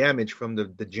 +1 damage from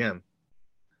the gem.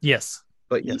 Yes,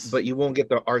 but yes. But you won't get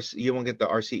the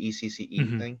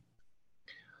RCECCE thing.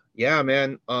 Yeah,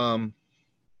 man.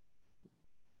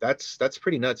 That's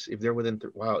pretty nuts. If they're within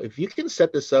wow, if you can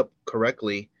set this up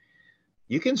correctly,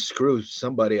 you can screw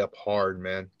somebody up hard,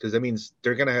 man. Because that means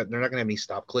they're not gonna have any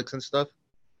stop clicks and stuff.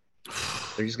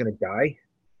 They're just gonna die.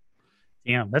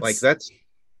 Damn,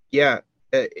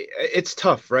 it's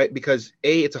tough, right? Because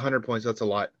A, it's 100 points, that's a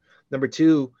lot. Number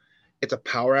 2, it's a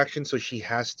power action, so she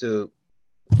has to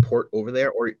port over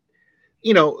there. Or,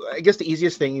 I guess the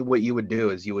easiest thing what you would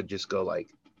do is you would just go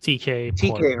like TK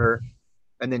her,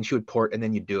 and then she would port, and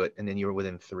then you do it, and then you were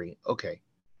within 3. Okay.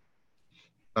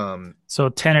 So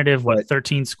tentative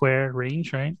 13 square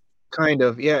range, right? Kind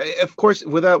of, yeah. Of course,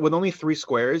 with only 3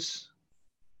 squares,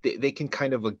 they can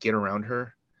kind of get around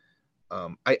her.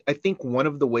 I think one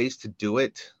of the ways to do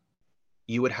it,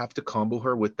 you would have to combo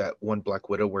her with that one Black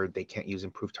Widow where they can't use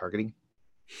improved targeting.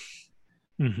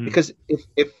 Mm-hmm. Because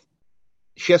if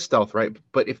she has stealth, right?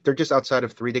 But if they're just outside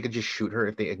of 3, they could just shoot her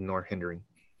if they ignore hindering.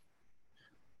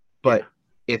 But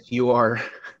if you're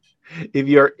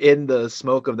in the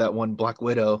smoke of that one Black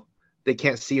Widow, they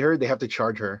can't see her. They have to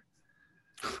charge her.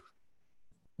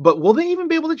 But will they even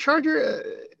be able to charge her?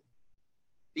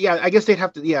 I guess they'd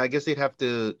have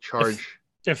to charge.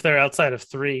 If they're outside of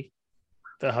 3,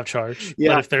 they'll have charge.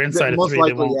 Yeah, but if they're inside of 3,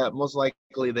 they won't. Yeah, most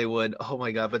likely they would. Oh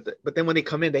my god! But then when they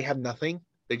come in, they have nothing.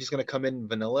 They're just gonna come in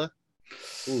vanilla.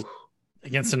 Ooh.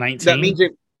 Against a 19.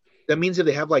 That means if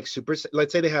they have like super,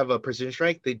 let's say they have a precision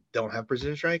strike, they don't have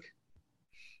precision strike.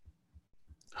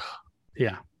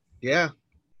 Yeah. Yeah.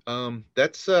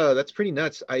 That's pretty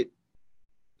nuts.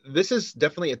 This is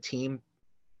definitely a team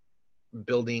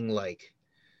building like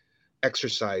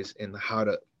exercise in how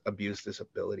to abuse this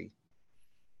ability.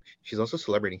 She's also a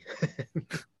celebrity.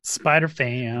 Spider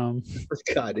fam.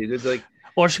 God, it is like,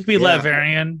 or she could be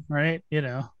Laverian, right?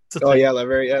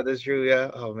 Laverian. Yeah, that's true.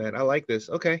 Yeah. Oh man, I like this.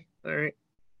 Okay. All right.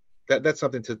 That's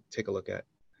something to take a look at.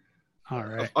 All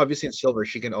right. Obviously in silver,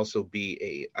 she can also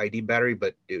be a ID battery,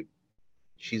 but dude,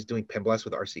 she's doing Pen Blast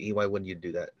with RCE. Why wouldn't you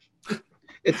do that?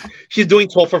 She's doing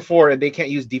 12 for 4, and they can't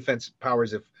use defense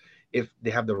powers if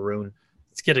they have the rune.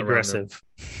 Let's get around them. aggressive.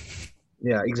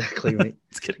 Yeah, exactly. Right.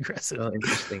 Let's get aggressive. Oh,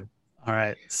 interesting. All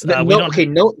right.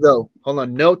 Note though. Hold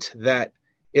on. Note that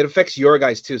it affects your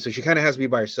guys too. So she kind of has to be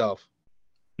by herself.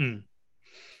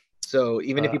 So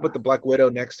even if you put the Black Widow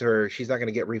next to her, she's not going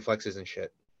to get reflexes and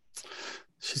shit.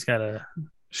 She got to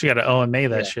OMA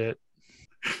that shit.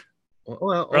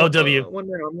 Well, or OW.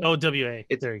 OWA.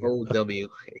 It's there you go. OW. Yeah.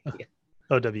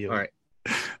 OWA.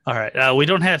 All right. We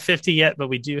don't have 50 yet, but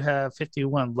we do have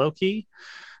 51 Loki.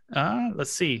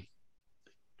 Let's see.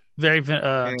 Very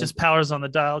just powers on the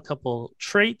dial, a couple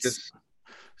traits.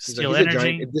 Steel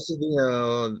energy. This is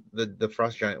the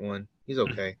frost giant one. He's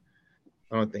okay.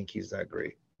 I don't think he's that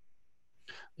great.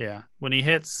 Yeah. When he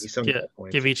hits,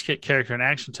 give each character an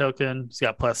action token. He's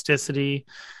got plasticity.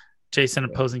 Jason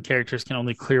opposing characters can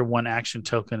only clear one action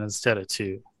token instead of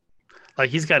two. Like,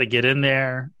 he's got to get in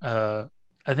there. I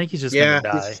think he's just going to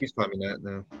die. He's probably not,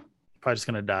 no. Probably just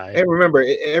going to die. And remember,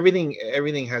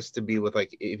 everything has to be with,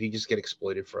 like, if you just get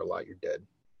exploited for a lot, you're dead.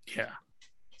 Yeah.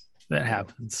 That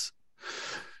happens.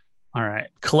 All right.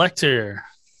 Collector.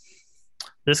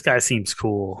 This guy seems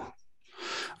cool.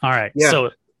 All right. Yeah.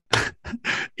 So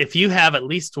if you have at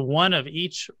least one of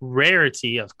each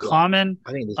rarity of common,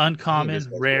 uncommon,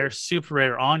 rare, super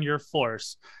rare on your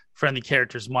force, friendly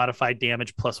characters modify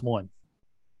damage +1.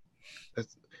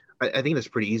 I think that's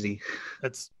pretty easy.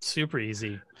 That's super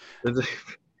easy.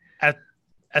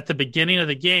 At the beginning of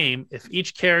the game, if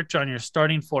each character on your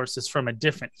starting force is from a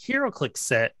different HeroClix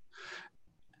set,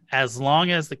 as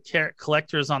long as the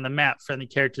collector is on the map, friendly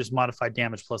characters modify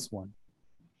damage +1.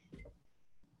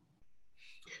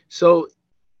 So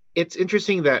it's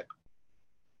interesting that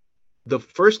the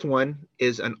first one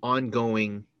is an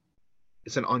ongoing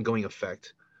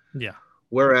effect. Yeah.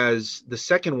 Whereas the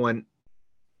second one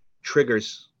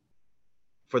triggers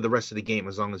for the rest of the game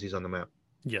as long as he's on the map.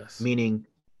 Yes. Meaning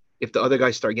if the other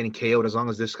guys start getting KO'd, as long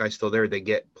as this guy's still there, they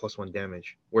get +1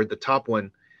 damage. Where the top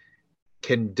one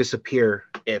can disappear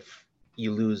if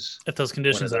you lose. If those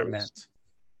conditions aren't met.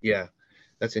 Yeah.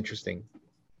 That's interesting.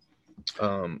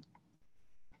 Note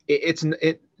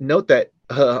that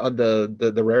on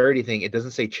the rarity thing, it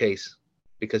doesn't say chase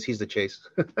because he's the chase.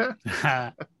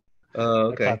 Okay. I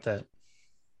caught that.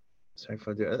 Sorry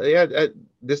for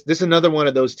this is another one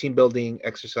of those team building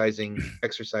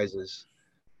exercises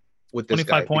with this 25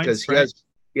 guy points, because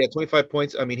he has 25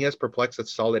 points. I mean, he has perplex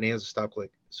that's solid, and he has a stop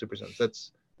click super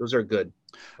sense. Those are good.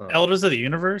 Elders of the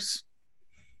Universe.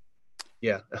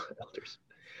 Yeah, elders.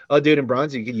 Oh, dude, in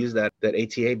bronze you could use that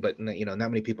ATA, but not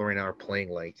many people right now are playing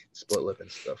like split lip and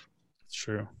stuff. It's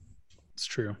true.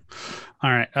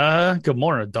 All right,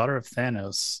 Gamora, daughter of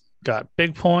Thanos, got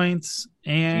big points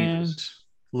and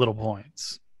little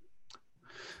points.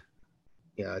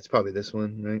 Yeah, it's probably this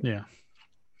one, right? Yeah.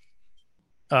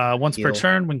 Once per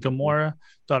turn, when Gamora,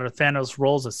 daughter of Thanos,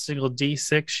 rolls a single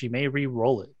D6, she may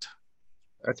re-roll it.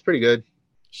 That's pretty good.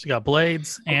 She got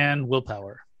blades and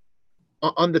willpower.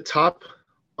 On the top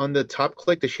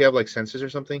click, does she have like senses or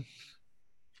something?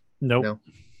 Nope.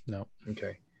 No.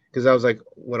 Okay. Because I was like,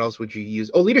 what else would you use?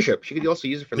 Oh, leadership. She could also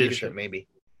use it for leadership maybe.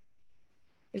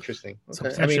 Interesting. Okay. So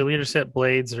potentially leadership,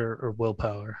 blades, or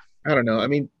willpower. I don't know. I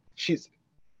mean, she's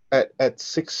at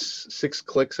six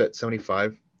clicks at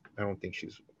 75. I don't think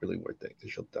she's really worth it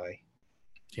because she'll die.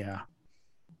 Yeah.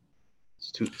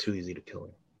 It's too easy to kill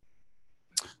her.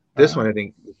 This one, I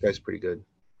think this guy's pretty good.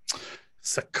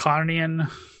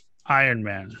 Sakarnian Iron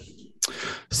Man.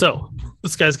 So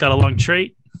this guy's got a long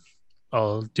trait.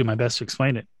 I'll do my best to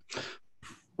explain it.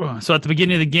 So at the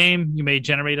beginning of the game, you may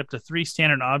generate up to 3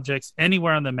 standard objects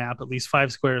anywhere on the map, at least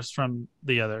 5 squares from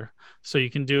the other. So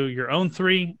you can do your own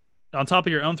 3. On top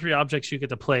of your own 3 objects, you get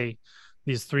to play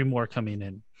these 3 more coming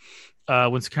in.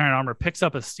 When Sakarnian Armor picks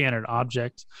up a standard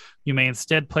object, you may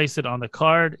instead place it on the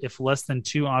card if less than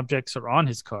 2 objects are on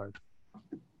his card.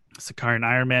 Sakarnian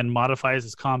Iron Man modifies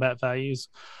his combat values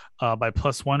by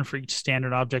 +1 for each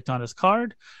standard object on his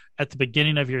card. At the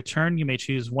beginning of your turn, you may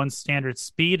choose 1 standard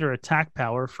speed or attack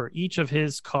power for each of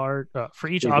his card for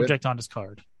each object on his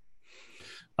card.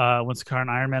 When Sakarnian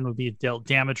Iron Man would be dealt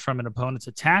damage from an opponent's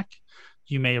attack,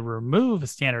 you may remove a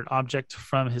standard object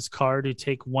from his card to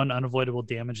take 1 unavoidable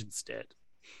damage instead.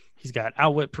 He's got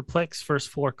Outwit, Perplex, first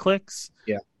 4 clicks.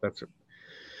 Yeah, that's it.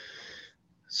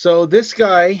 So this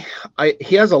guy,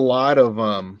 he has a lot of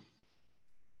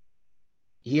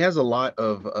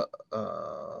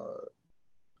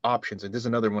options, and this is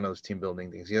another one of those team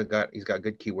building things. He's got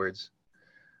good keywords.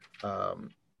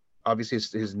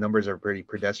 Obviously his numbers are pretty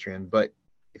pedestrian, but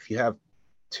if you have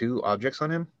 2 objects on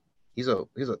him, he's a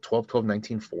 12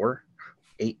 19 4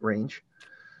 8 range.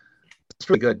 It's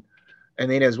really good. And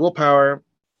then his willpower,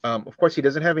 of course he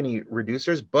doesn't have any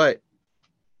reducers, but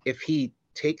if he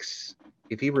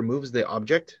removes the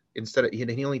object instead of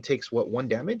he only takes one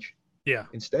damage. Yeah.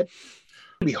 Instead,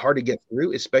 it'll be hard to get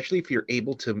through, especially if you're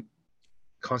able to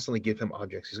constantly give him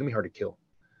objects. He's gonna be hard to kill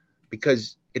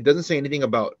because it doesn't say anything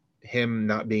about him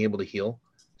not being able to heal.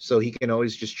 So he can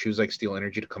always just choose like steal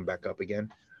energy to come back up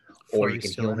again, or you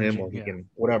can heal him, or he can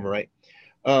whatever, right?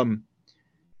 Do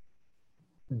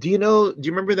you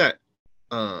remember that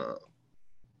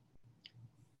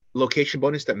location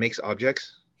bonus that makes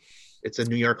objects? It's a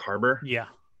New York Harbor. Yeah.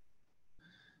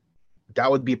 That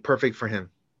would be perfect for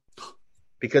him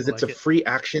because it's a free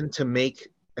action to make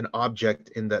an object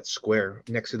in that square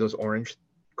next to those orange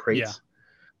crates.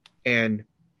 Yeah. And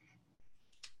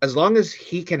as long as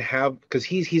he can have, because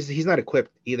he's not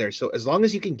equipped either. So as long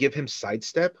as you can give him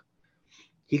sidestep,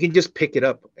 he can just pick it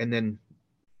up, and then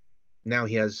now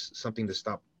he has something to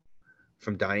stop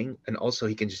from dying, and also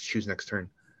he can just choose next turn.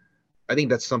 I think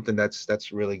that's something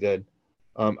that's really good.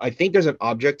 I think there's an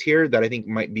object here that I think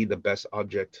might be the best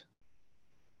object.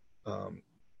 I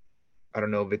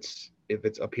don't know if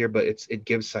it's up here, but it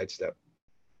gives sidestep.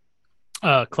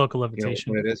 Cloak of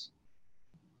Levitation. You know what it is?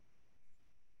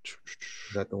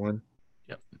 Is that the one?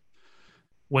 Yep.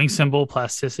 Wing symbol,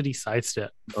 plasticity,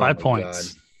 sidestep. 5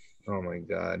 points. God. Oh my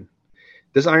God.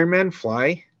 Does Iron Man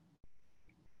fly?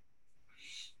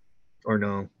 Or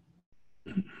no?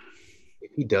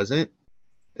 If he doesn't,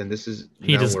 then this is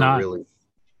he does not. Really...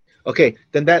 Okay,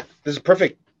 then this is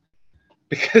perfect.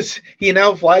 Because he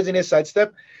now flies in his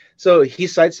sidestep. So he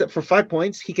sidestep for 5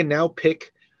 points. He can now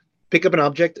pick up an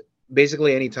object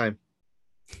basically anytime.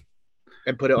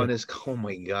 And put it on his. Oh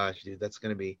my gosh, dude, that's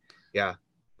gonna be. Yeah,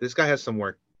 this guy has some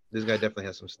work. This guy definitely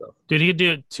has some stuff. Dude, he could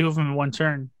do 2 of them in 1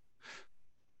 turn.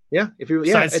 Yeah, if you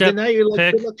and then now you're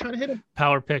like good luck trying to hit him.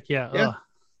 Power pick, yeah. Yeah.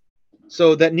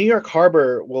 So that New York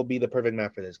Harbor will be the perfect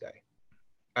map for this guy.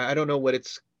 I don't know what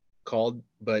it's called,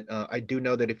 but I do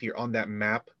know that if you're on that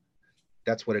map,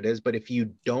 that's what it is. But if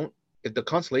the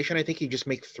constellation, I think you just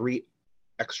make 3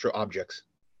 extra objects.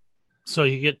 So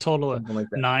you get total of like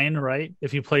 9, right?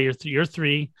 If you play your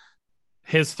 3,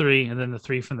 his 3, and then the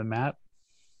 3 from the map.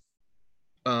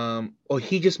 Oh,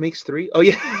 he just makes 3. Oh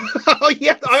yeah. Oh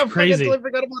yeah. I crazy. I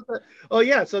forgot about that. Oh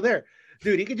yeah. So there,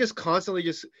 dude, he could just constantly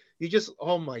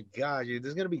oh my God, dude, this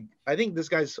is gonna be. I think this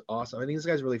guy's awesome. I think this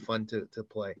guy's really fun to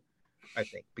play. I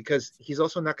think because he's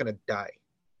also not gonna die.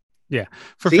 Yeah,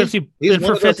 for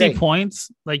 50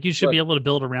 points, like you should be able to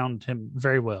build around him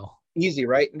very well. Easy,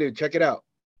 right, dude? Check it out.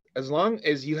 As long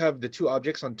as you have the 2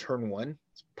 objects on turn 1,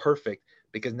 it's perfect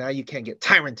because now you can't get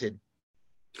tyranted.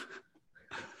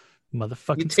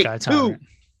 Motherfucking Sky Tyrant. 2.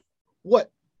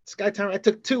 What? Sky Tyrant? I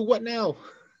took 2. What now?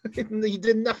 He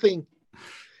did nothing.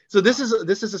 So this is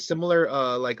a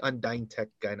similar like Undying Tech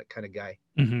kind of guy.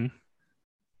 Mm-hmm.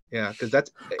 Yeah, because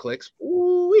that's Clix.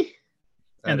 Ooh.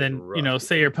 And then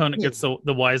say your opponent gets the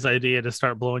wise idea to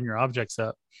start blowing your objects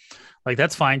up. Like,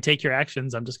 that's fine. Take your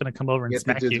actions. I'm just going to come over and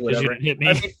smack you because you didn't hit me.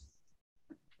 I mean,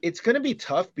 it's going to be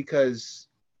tough because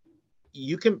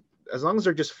you can, as long as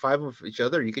they're just 5 of each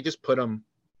other, you could just put them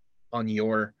on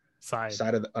your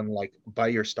side of like by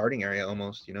your starting area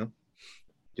almost,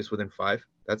 just within 5.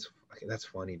 That's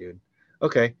funny, dude.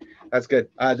 Okay, that's good.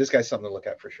 This guy's something to look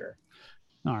at for sure.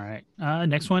 All right.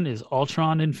 Next one is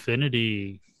Ultron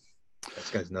Infinity. This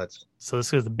guy's nuts. So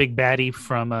this is the big baddie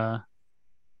from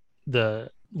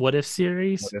the What If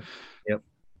series. What If? Yep.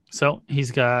 So he's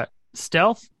got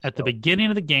stealth. At the beginning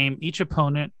of the game, each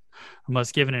opponent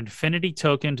must give an infinity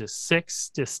token to 6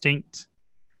 distinct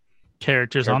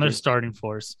characters on their starting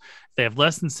force. If they have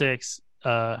less than 6,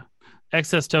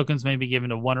 excess tokens may be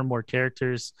given to 1 or more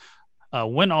characters.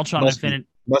 When Ultron Infinity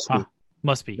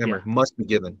must be. Remember, must be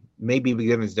given. Maybe be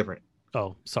given is different.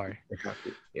 Oh, sorry.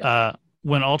 Yeah.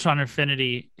 When Ultron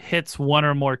Infinity hits 1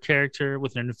 or more character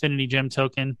with an Infinity Gem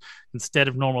token, instead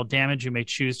of normal damage, you may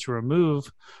choose to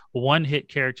remove 1 hit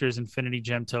character's Infinity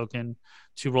Gem token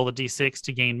to roll a d6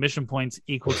 to gain mission points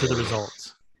equal to the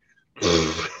results.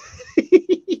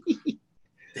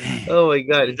 Oh my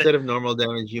God. Instead of normal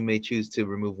damage, you may choose to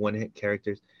remove 1 hit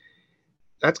characters.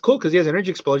 That's cool because he has energy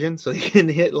explosion, so he can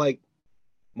hit like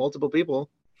multiple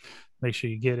people. Make sure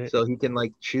you get it. So he can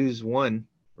like choose 1,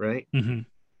 right? Mm-hmm.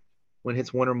 When it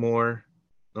hits 1 or more,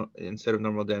 instead of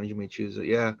normal damage, you may choose it.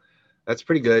 Yeah, that's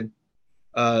pretty good.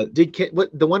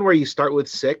 The one where you start with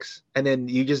 6 and then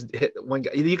you just hit 1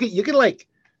 guy? You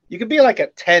could be like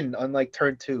at 10 on like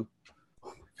turn 2,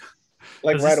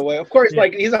 like right away. Of course,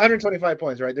 like he's 125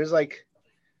 points, right? There's like,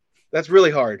 that's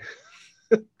really hard.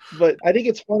 But I think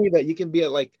it's funny that you can be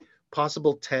at like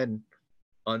possible 10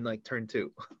 on like turn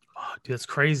 2. Oh, dude, that's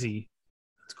crazy.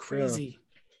 That's crazy.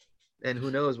 Yeah. And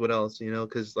who knows what else,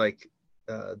 because like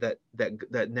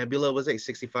that Nebula was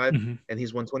 65, and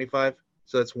he's 125.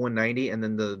 So that's 190, and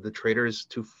then the trader is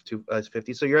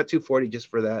 250. So you're at 240 just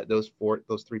for those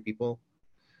three people.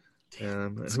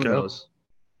 Who knows?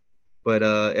 But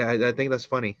I think that's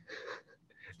funny.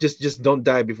 just don't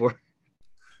die before.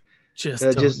 Just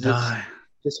don't die.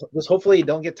 Just hopefully you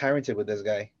don't get tyranted with this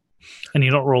guy. And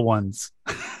you don't roll ones.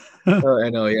 Oh, I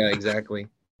know. Yeah, exactly.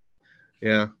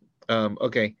 Yeah.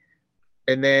 Okay.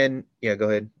 And then go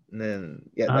ahead. And then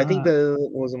I think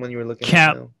what was the one you were looking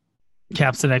at now?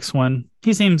 Cap's the next one.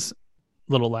 He seems a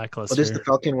little lackluster. Oh, this is the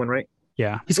Falcon one, right?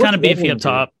 Yeah. He's kind of beefy up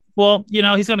top. Well,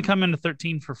 he's going to come in at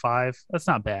 13 for 5. That's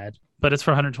not bad, but it's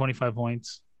for 125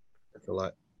 points. That's a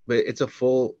lot. But it's a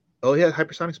full. Oh yeah,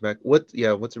 Hypersonic's back. What's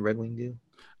a Red Wing do?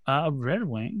 Red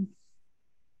Wing.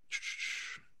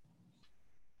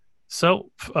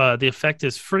 So the effect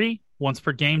is free once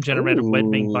per game. Generate a Red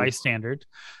Wing bystander,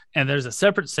 and there's a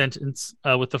separate sentence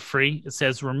with the free. It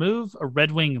says remove a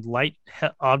Red Wing light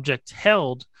object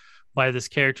held by this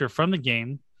character from the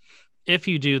game. If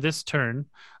you do this turn,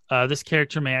 this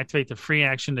character may activate the free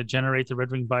action to generate the Red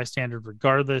Wing bystander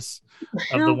regardless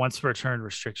of the once per turn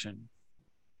restriction.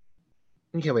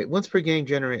 Okay, wait. Once per game,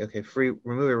 generate. Okay, free.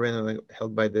 Remove a Red Wing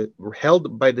held by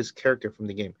this character from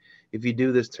the game. If you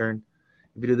do this turn,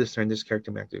 this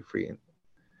character may activate free.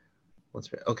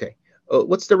 Okay.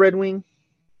 What's the Red Wing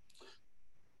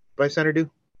bystander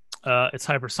do? It's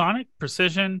hypersonic,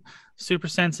 precision, super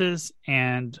senses,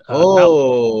 and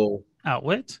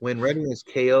outwit. When Red Wing is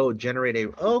KO, generate a.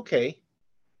 Okay.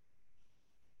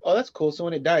 Oh, that's cool. So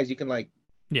when it dies, you can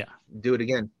do it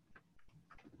again.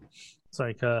 It's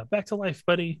like back to life,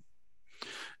 buddy.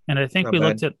 And I think we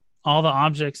looked at all the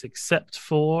objects except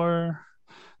for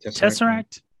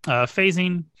Tesseract.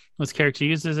 Phasing. This character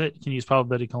uses it. You can use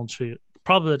probability control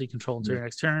until your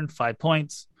next turn. 5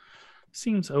 points.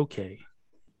 Seems okay.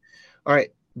 All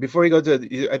right. Before we go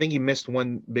to, I think you missed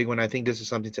one big one. I think this is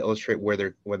something to illustrate where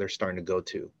they're starting to go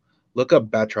to. Look up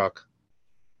Batroc.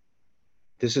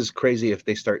 This is crazy if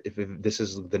this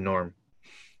is the norm.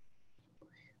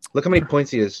 Look how many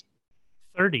points he is.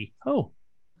 30. Oh.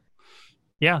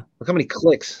 Yeah. Look how many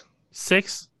clicks.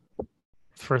 6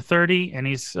 for 30, and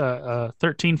he's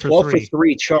 13 for 12 3. 12 for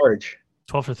 3 charge.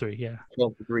 12 for 3, yeah.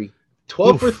 12 for 3.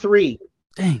 12 for 3.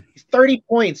 Dang. He's 30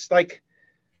 points.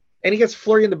 And he gets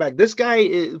Flurry in the back. This guy,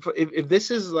 if this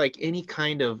is any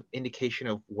kind of indication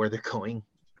of where they're going,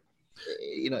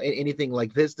 anything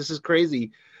like this is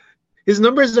crazy. His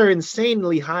numbers are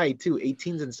insanely high too.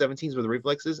 18s and 17s with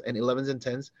reflexes and 11s and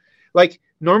 10s.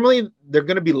 Normally they're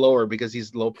going to be lower because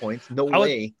he's low points. No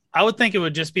way. I would think it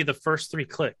would just be the first 3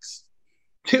 clicks.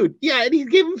 Dude, yeah, and he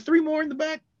gave him 3 more in the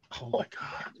back. Oh my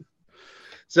God.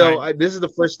 So this is the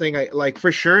first thing I like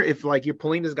for sure. If you're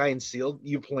pulling this guy in sealed,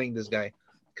 you're playing this guy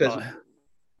because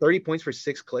 30 points for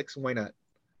 6 clicks. Why not?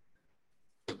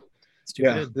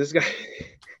 This guy.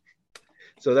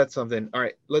 So that's something. All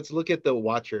right, let's look at the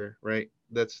Watcher. Right,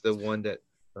 that's the one that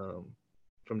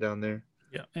from down there.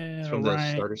 Yeah, it's from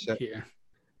the starter set. Here.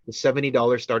 The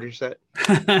 $70 starter set.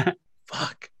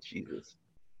 Fuck. Jesus.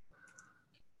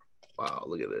 Wow,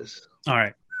 look at this. All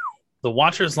right. The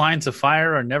Watcher's lines of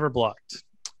fire are never blocked.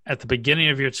 At the beginning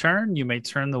of your turn, you may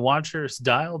turn the Watcher's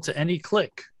dial to any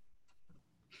click.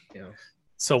 Yeah.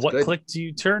 So what click do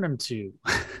you turn him to?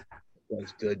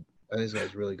 That's good. This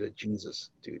guy's really good.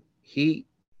 Jesus, dude.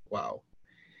 Wow.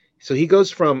 So he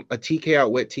goes from a TK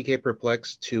outwit, TK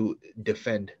perplex to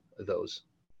defend those.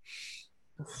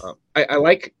 I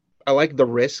like the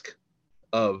risk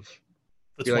of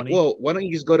you're like, well, why don't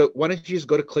you just go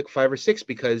to click 5 or 6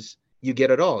 because you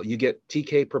get it all. You get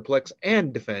TK perplex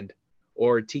and defend,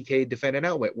 or TK defend and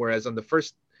outwit. Whereas on the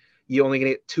first, you only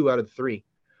get 2 out of 3.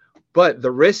 But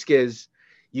the risk is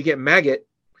you get maggot,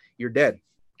 you're dead.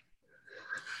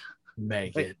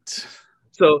 Maggot.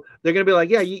 So they're gonna be like,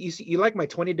 yeah, you like my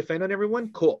 20 defend on everyone?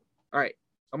 Cool. All right,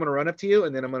 I'm gonna run up to you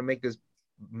and then I'm gonna make this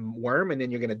worm and then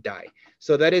you're gonna die.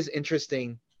 So that is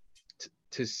interesting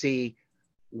to see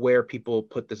where people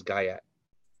put this guy at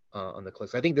on the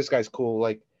Clix. I think this guy's cool.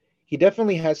 He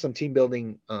definitely has some team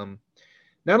building, not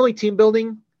only team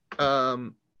building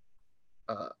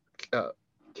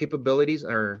capabilities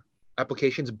or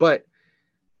applications, but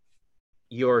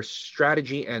your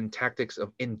strategy and tactics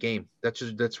of in-game.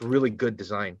 That's really good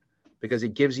design because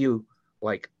it gives you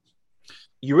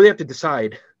you really have to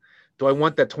decide, do I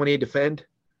want that 28 defend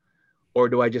or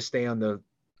do I just stay on the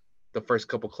first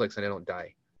couple clicks and I don't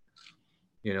die?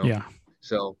 Yeah.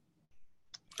 So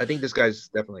I think this guy's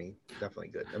definitely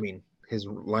good. I mean, his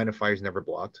line of fire is never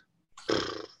blocked.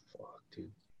 Fuck,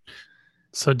 dude.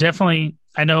 So definitely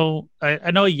I know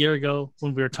a year ago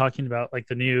when we were talking about like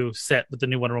the new set with the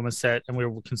new Wonder Woman set, and we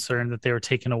were concerned that they were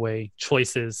taking away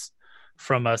choices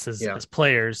from us Yeah, as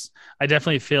players. I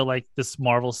definitely feel like this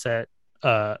Marvel set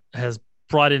has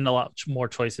brought in a lot more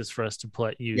choices for us to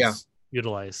yeah.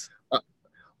 utilize. Uh,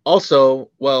 Also,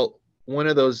 well, one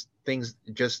of those things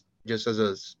just as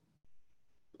a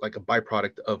like a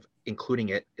byproduct of including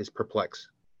it is perplex.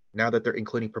 Now that they're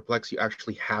including perplex, you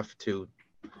actually have to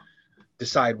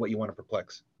decide what you want to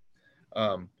perplex.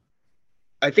 Um,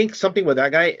 I think something with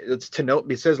that guy, it's to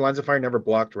note. It says lines of fire never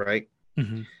blocked, right?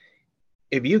 Mm-hmm.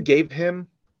 If you gave him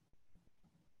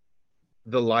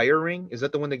the liar ring, is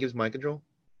that the one that gives mind control?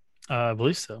 I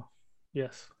believe so.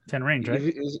 Yes, 10 range, right?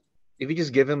 If you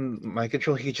just give him mind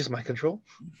control, he just mind control,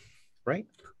 right?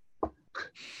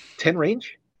 10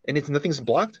 range, and it's nothing's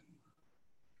blocked.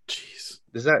 Jeez,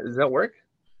 Does that work?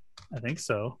 I think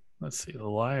so. Let's see the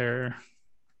liar.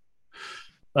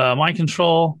 Mind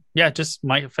control. Yeah, just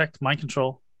might affect mind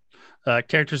control.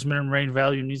 Character's minimum range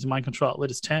value needs a mind control outlet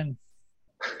is 10.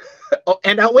 Oh,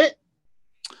 and outwit.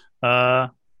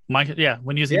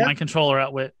 When using Yeah. mind control or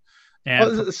outwit,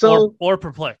 and or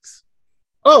perplex.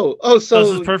 So this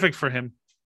is perfect for him.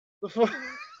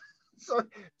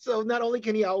 So not only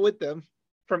can he outwit them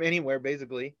from anywhere,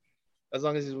 basically, as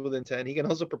long as he's within 10, he can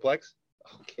also perplex.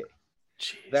 Okay.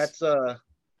 Jeez. That's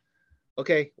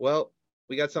okay. Well,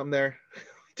 we got something there.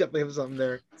 Definitely have something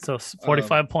there. So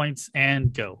 45 points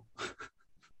and go.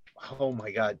 Oh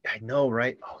my god, I know,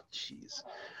 right? Oh jeez.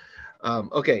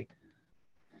 Okay.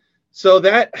 So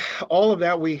that all of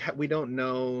that we don't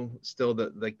know still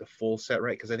the full set,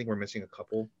 right? Because I think we're missing a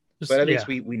couple. But at least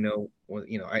we know. Well,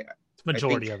 it's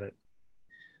majority of it.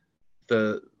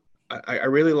 I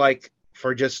really like,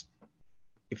 for just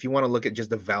if you want to look at just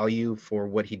the value for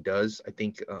what he does, I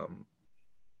think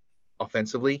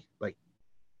offensively, like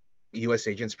U.S.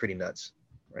 Agent's pretty nuts,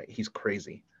 right? He's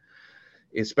crazy,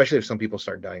 especially if some people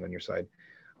start dying on your side.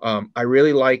 I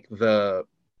really like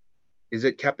is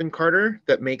it Captain Carter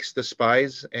that makes the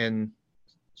spies and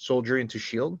soldier into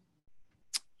shield?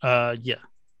 Yeah,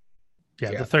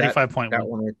 the 35-point that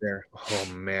one right there. Oh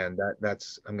man,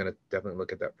 that's I'm gonna definitely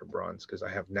look at that for bronze, because I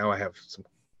have some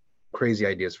crazy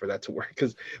ideas for that to work,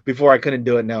 because before I couldn't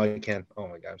do it, now I can. Oh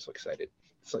my god, I'm so excited.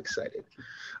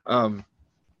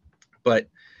 But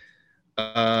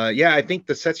I think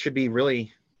the sets should be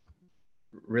really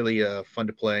fun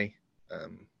to play.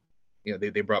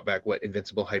 They brought back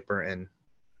Invincible, Hyper, and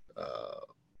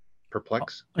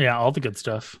Perplex. Yeah, all the good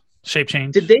stuff. Shape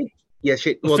change. Did they? Yeah,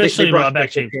 officially they brought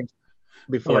back shape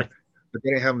before, but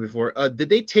they didn't have them before. Did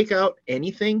they take out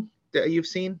anything that you've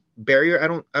seen? Barrier? I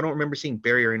don't remember seeing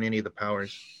barrier in any of the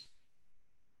powers.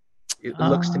 It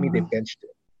looks to me they benched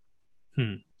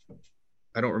it.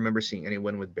 I don't remember seeing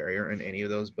anyone with barrier in any of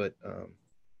those, but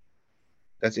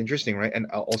that's interesting, right? And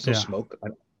also smoke.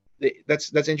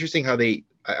 That's interesting how they.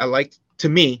 I like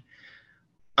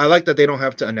that they don't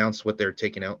have to announce what they're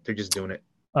taking out. They're just doing it.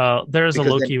 There's a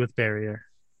Loki with barrier.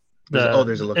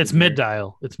 There's a Loki. It's mid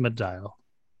dial. It's mid dial.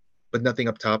 But nothing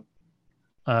up top.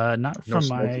 Not from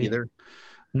my either.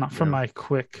 Not from my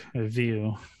quick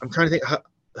view. I'm trying to think.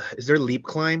 Is there leap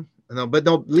climb? No, but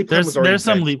no, leap climb was there's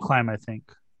some leap climb, I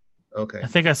think. Okay. I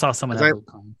think I saw some of that leap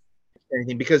climb.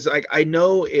 Anything, because I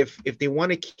know if they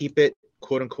want to keep it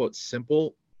quote unquote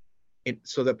simple,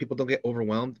 so that people don't get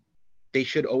overwhelmed, they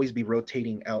should always be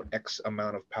rotating out X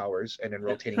amount of powers and then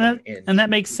rotating them in. And that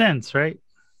makes sense, right?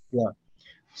 Yeah.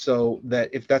 So that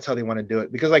if that's how they want to do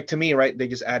it, because to me, right, they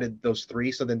just added those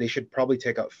 3, so then they should probably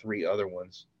take out 3 other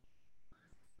ones.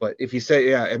 But if you say,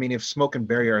 if Smoke and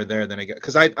Barrier are there, then I get,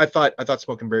 because I thought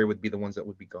Smoke and Barrier would be the ones that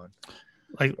would be gone.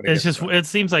 Like it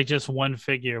seems like just one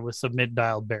figure with some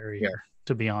mid-dial barrier,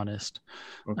 to be honest.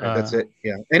 Okay, that's it.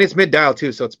 Yeah, and it's mid-dial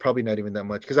too, so it's probably not even that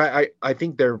much, because I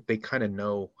think they kind of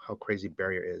know how crazy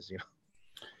barrier is.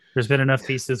 There's been enough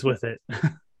pieces with it.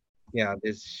 Yeah,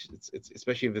 it's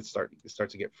especially if it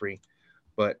starts to get free.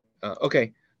 But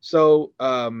okay, so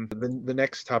the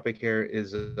next topic here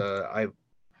is I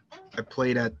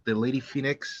played at the Lady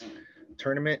Phoenix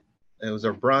tournament. It was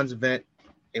our bronze event.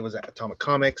 It was at Atomic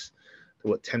Comics.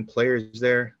 There were 10 players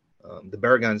there. The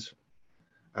Baragons,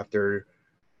 after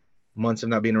months of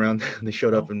not being around, they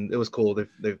showed up, and it was cool.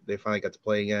 They finally got to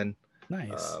play again.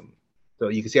 Nice. So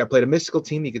you can see I played a mystical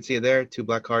team. You can see it there. 2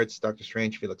 black cards: Doctor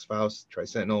Strange, Felix Faust,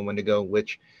 Tri-Sentinel, Wendigo,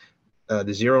 Witch,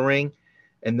 the Zero Ring.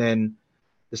 And then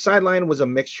the sideline was a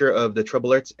mixture of the Trouble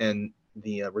Alerts and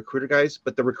the Recruiter guys.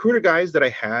 But the Recruiter guys that I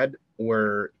had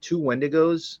were 2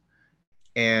 Wendigos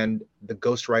and the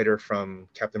Ghost Rider from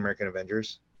Captain America and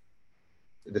Avengers,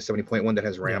 the 70-point one that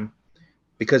has RAM.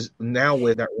 Because now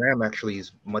with that RAM actually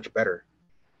is much better.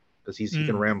 because he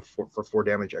can ram for 4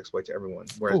 damage exploit to everyone,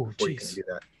 whereas before you couldn't do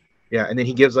that. Yeah, and then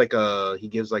he gives like the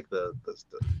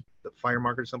fire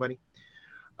marker to somebody.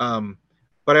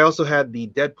 But I also had the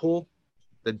Deadpool,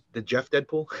 the Jeff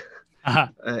Deadpool,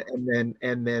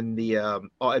 and then the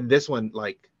and this one,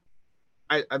 like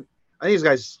I think this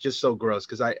guy's just so gross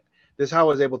because this is how I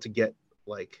was able to get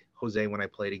like Jose when I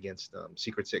played against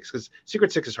Secret Six, because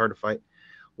Secret Six is hard to fight.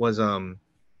 Was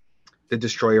the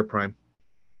Destroyer Prime.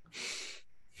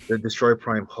 The Destroyer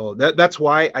Prime. Oh, that's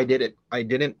why I did it. I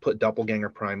didn't put Doppelganger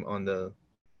Prime on the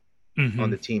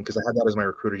team because I had that as my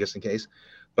recruiter just in case.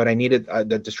 But I needed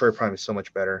the Destroyer Prime is so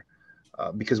much better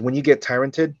because when you get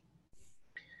Tyranted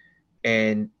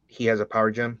and he has a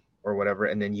power gem or whatever,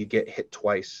 and then you get hit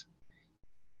twice,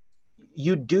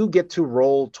 you do get to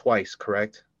roll twice,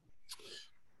 correct?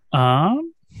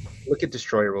 Look at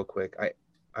Destroyer real quick. I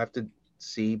have to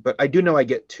see, but I do know I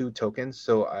get 2 tokens,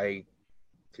 so I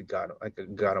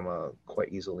got him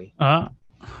quite easily.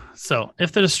 So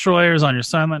if the Destroyer is on your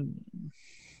silent,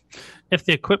 if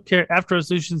the equipped character after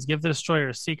resolutions, give the Destroyer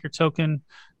a Seeker token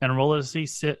and roll a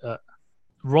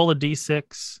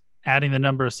d6, adding the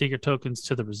number of Seeker tokens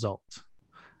to the result.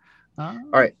 All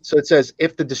right, so it says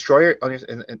if the Destroyer on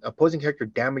an opposing character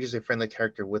damages a friendly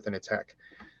character with an attack.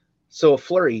 So a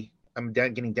flurry, I'm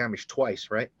getting damaged twice,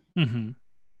 right? Mm-hmm.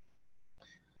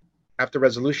 After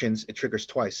resolutions, it triggers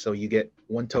twice, so you get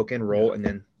 1 token roll and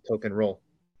then token roll,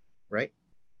 right?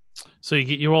 So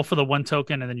you roll for the 1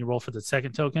 token and then you roll for the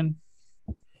second token.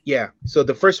 Yeah. So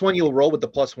the first one you'll roll with the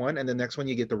 +1, and the next one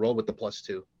you get to roll with the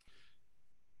 +2.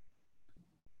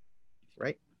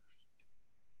 Right?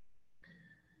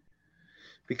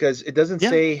 Because it doesn't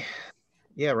say.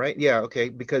 Yeah. Right. Yeah. Okay.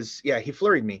 Because he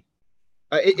flurried me.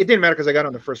 It didn't matter because I got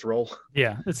on the first roll.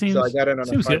 Yeah. It seems. So I got it on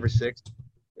a 5 good. or 6.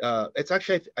 It's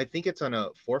actually I think it's on a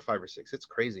 4, 5, or 6. It's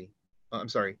crazy. I'm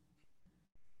sorry.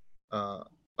 A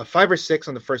 5 or 6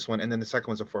 on the first one, and then the second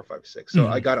one's a 4, 5, 6. So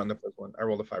I got it on the first one. I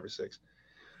rolled a 5 or 6.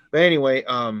 But anyway,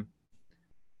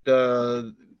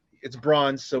 it's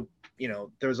bronze, so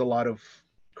there's a lot of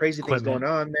crazy things going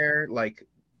on there. Like,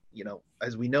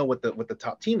 as we know what the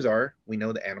top teams are, we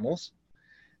know the Animals,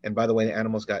 and by the way, the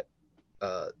Animals got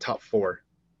top 4.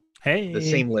 Hey, the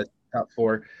same list, top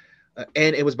 4.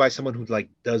 And it was by someone who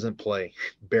doesn't play,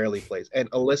 barely plays. And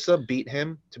Alyssa beat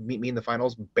him to meet me in the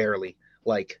finals, barely,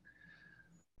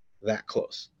 that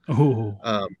close. Ooh.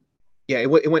 It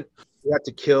went. We had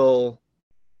to kill,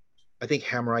 I think,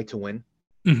 Hamurai to win,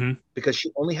 because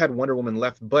she only had Wonder Woman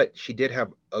left, but she did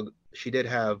have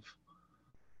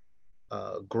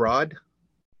Grodd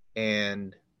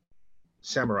and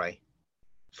Samurai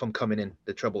from coming in,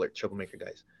 the troublemaker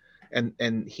guys,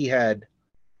 and he had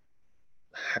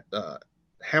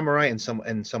Hamurai and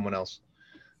someone else.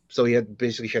 So she had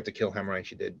to kill Hamurai, and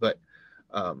she did. But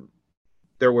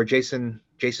there were Jason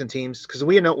teams, because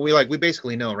we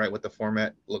basically know, right, what the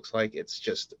format looks like. It's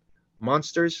just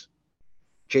monsters,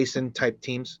 Jason type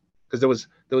teams, because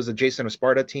there was a Jason of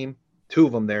Sparta team, 2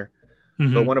 of them there,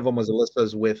 but one of them was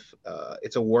Alyssa's with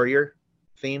it's a warrior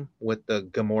theme with the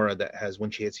Gamora that has,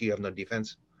 when she hits you have no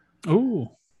defense. Ooh.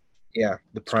 Yeah,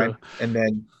 the Prime. And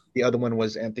then the other one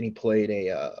was Anthony played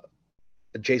a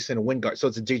Jason Wingard. So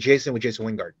it's a Jason with Jason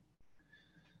Wingard,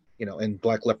 and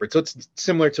Black Leopard. So it's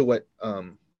similar to what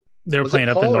they were playing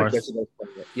up in North.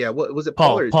 Yeah, what was it?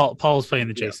 Paul was playing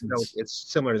the Jasons. No,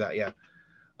 it's similar to that, yeah.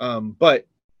 But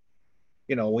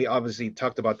we obviously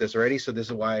talked about this already, so this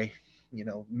is why,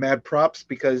 mad props,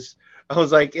 because I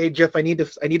was like, hey Jeff, I need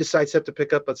to sidestep to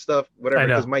pick up stuff, whatever,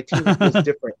 because my team was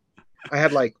different. I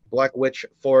had Black Witch,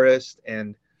 Forest,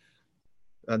 and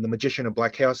the Magician of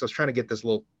Black Chaos. I was trying to get this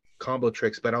little combo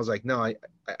tricks, but I was like, no, I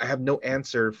have no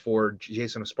answer for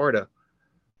Jason of Sparta.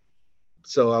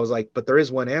 So I was like, but there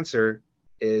is one answer,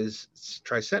 is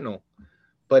try Sentinel.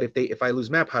 But if I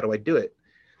lose map, how do I do it?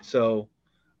 So,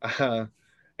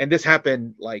 and this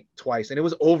happened twice, and it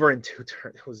was over in 2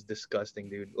 turns. It was disgusting,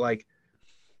 dude.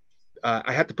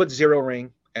 I had to put 0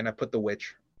 ring, and I put the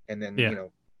witch, and then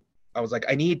I was like,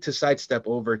 I need to sidestep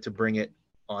over to bring it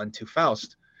onto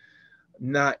Faust.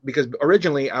 Not because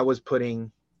originally I was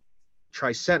putting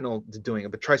Tri-Sentinel to doing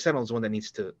it, but Tri-Sentinel is the one that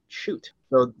needs to shoot.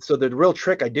 So the real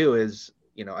trick I do is,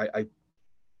 I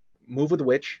move with the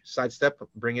witch, sidestep,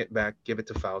 bring it back, give it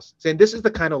to Faust. And this is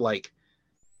the kind of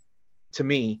to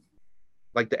me,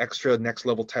 the extra next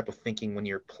level type of thinking when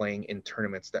you're playing in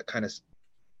tournaments that kind of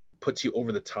puts you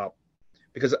over the top,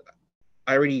 because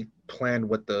I already planned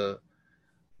what I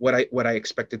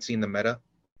expected to see in the meta,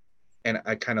 and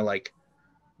I kind of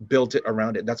built it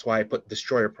around it. That's why I put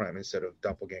Destroyer Prime instead of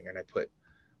Doppelganger, and I put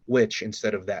Witch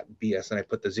instead of that BS, and I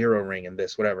put the 0 ring and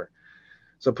this, whatever.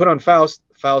 So put on Faust.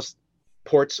 Faust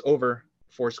ports over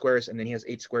 4 squares, and then he has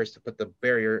 8 squares to put the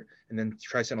barrier, and then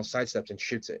Tri-Sentinel sidesteps and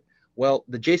shoots it. Well,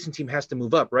 the Jason team has to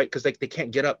move up, right? Because like they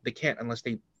can't get up. They can't unless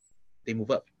they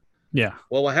move up. Yeah.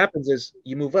 Well, what happens is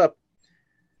you move up,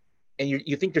 and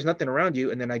you think there's nothing around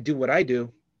you, and then I do what I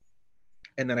do,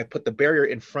 and then I put the barrier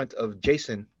in front of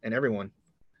Jason and everyone,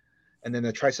 and then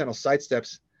the Tri-Sentinel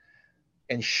sidesteps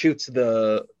and shoots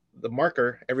the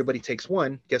marker. Everybody takes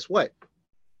 1. Guess what?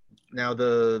 Now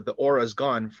the aura is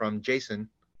gone from Jason,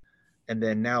 and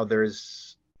then now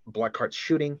there's Blackheart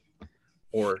shooting,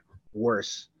 or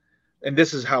worse. And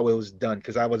this is how it was done,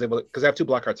 because I was able to, because I have 2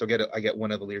 Blackhearts, so I get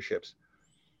one of the leaderships.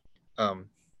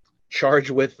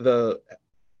 Charge with the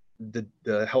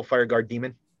Hellfire Guard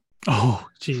demon. Oh,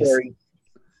 jeez.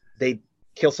 They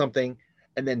kill something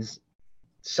and then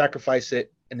sacrifice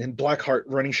it, and then Blackheart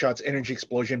running shots, energy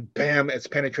explosion, bam, it's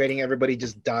penetrating, everybody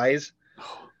just dies.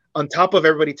 On top of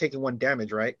everybody taking 1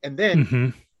 damage, right? And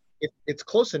then if it's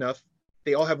close enough,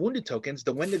 they all have wounded tokens,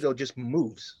 the Wendigo just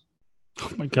moves.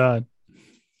 Oh my god.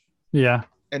 Yeah.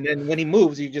 And then when he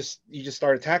moves, you just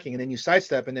start attacking, and then you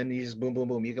sidestep, and then you just boom, boom,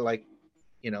 boom. You can like,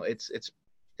 it's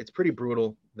pretty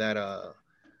brutal that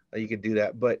you could do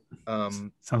that. But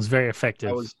sounds very effective.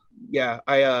 I was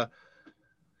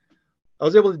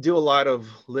able to do a lot of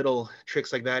little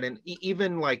tricks like that, and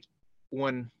even like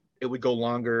when it would go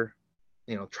longer,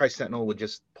 Tri-Sentinel would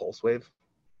just pulse wave.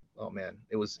 Oh man,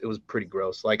 it was pretty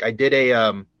gross. Like I did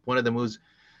one of the moves.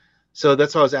 So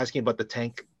that's why I was asking about the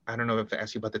tank. I don't know if I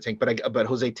asked you about the tank, but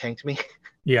Jose tanked me.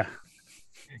 Yeah.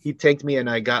 He tanked me, and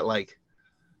I got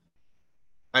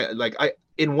I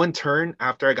in one turn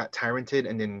after I got Tyranted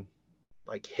and then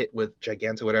like hit with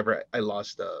Giganta, whatever, I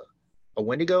lost a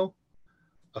Wendigo,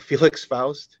 a Felix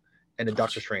Faust, and a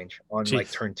Doctor Strange on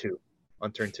turn 2.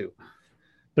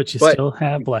 But still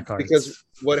have Blackhearts. Because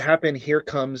what happened, here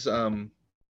comes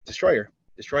Destroyer,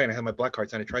 and I have my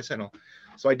Blackhearts on a Tri-Sentinel.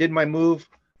 So I did my move,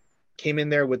 came in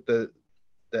there with the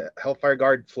Hellfire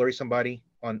Guard, flurry somebody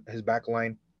on his back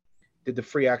line, did the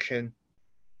free action,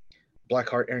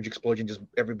 Blackheart, energy explosion, just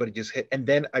everybody just hit, and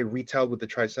then I retailed with the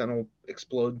Tri-Sentinel,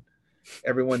 explode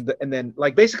everyone, and then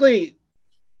like basically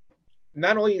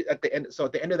not only at the end, so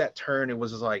at the end of that turn, it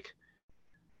was like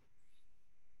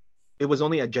it was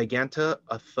only a Giganta,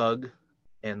 a Thug,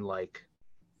 and like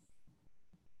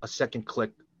a second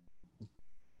click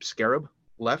Scarab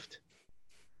left,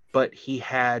 but he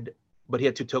had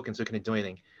 2 tokens, so he couldn't do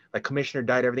anything. Like Commissioner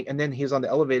died, everything, and then he was on the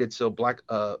elevated, so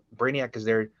Brainiac is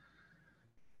there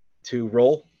to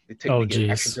roll. They take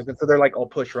action tokens, so they're like all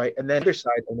push right, and then other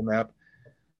side of the map,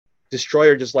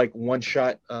 Destroyer just like one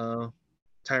shot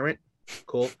Tyrant.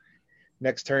 Cool.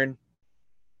 Next turn,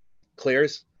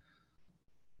 clears.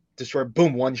 Destroyer,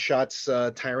 boom, one shots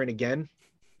Tyrant again.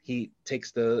 He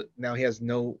takes now he has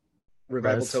no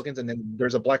revival tokens, and then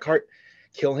there's a Blackheart,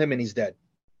 kill him, and he's dead.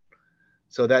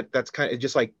 So that's kind of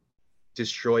just like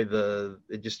destroy the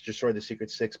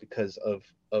Secret Six because of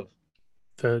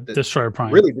the Destroyer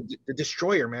Prime. Really, the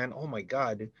Destroyer, man. Oh my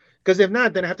god. Because if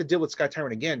not, then I have to deal with Sky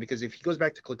Tyrant again. Because if he goes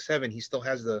back to Click 7, he still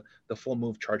has the full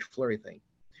move charge flurry thing.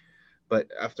 But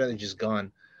after that, it's just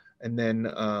gone. And then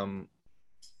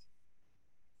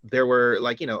there were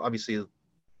obviously,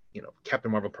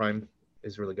 Captain Marvel Prime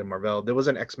is really good. Marvel. There was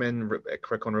an X-Men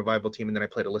Recon Revival team, and then I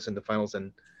played Alyssa in the finals,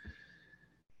 and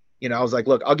I was like,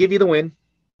 look, I'll give you the win.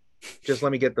 Just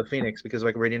let me get the Phoenix, because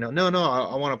like already know. No,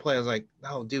 I want to play. I was like,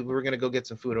 no, dude, we're gonna go get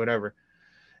some food or whatever.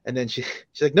 And then she's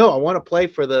like, no, I want to play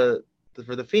for the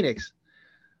Phoenix.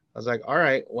 I was like, all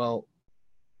right, well,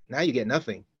 now you get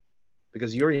nothing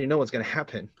because you already know what's gonna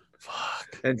happen.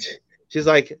 Fuck. And she's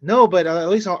like, no, but at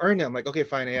least I'll earn it. I'm like, okay,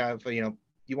 fine, yeah, if,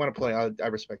 you want to play, I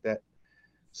respect that.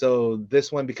 So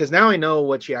this one, because now I know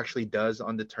what she actually does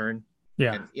on the turn.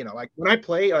 Yeah. And, like when I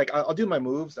play, like I'll do my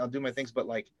moves, I'll do my things, but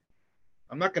like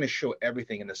I'm not going to show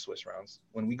everything in the Swiss rounds.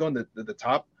 When we go in the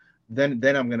top, then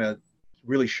I'm going to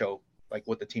really show like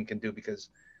what the team can do, because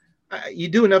you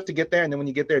do enough to get there. And then when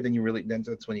you get there, then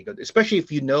that's when you go, especially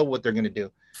if you know what they're going to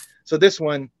do. So this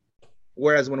one,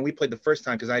 whereas when we played the first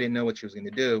time, because I didn't know what she was going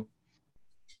to do,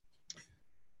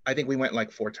 I think we went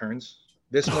like 4 turns.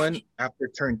 This one, after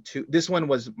turn 2, this one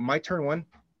was my turn 1.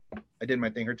 I did my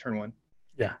thing, her turn 1.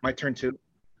 Yeah. My turn 2.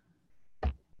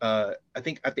 I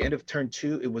think at the end of turn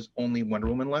 2, it was only Wonder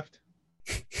Woman left.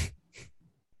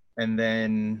 And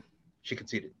then she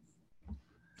conceded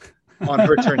on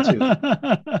her turn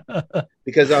 2.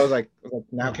 Because I was like,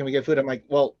 now can we get food? I'm like,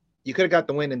 well, you could have got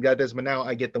the win and got this, but now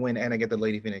I get the win and I get the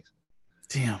Lady Phoenix.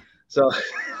 Damn. So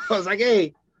I was like,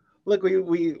 hey, look,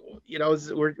 we're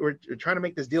trying to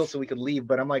make this deal so we could leave,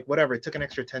 but I'm like, whatever. It took an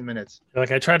extra 10 minutes.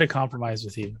 Like I tried to compromise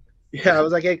with you. Yeah, I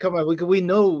was like, hey, come on, we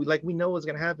know what's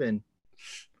gonna happen.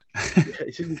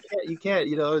 She said, you can't,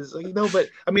 it's like, no, but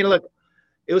I mean, look,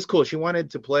 it was cool. She wanted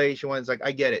to play. She wanted, like,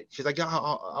 I get it. She's like, yeah,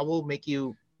 I will make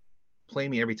you play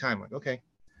me every time. I'm like, okay.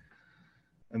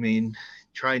 I mean,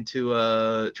 trying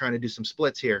to do some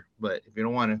splits here, but if you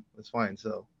don't want to, that's fine.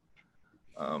 So,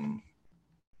 boom.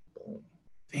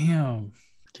 Damn,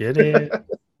 get it.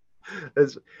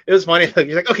 It was funny.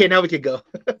 He's like, okay, now we can go.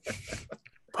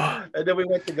 And then we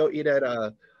went to go eat at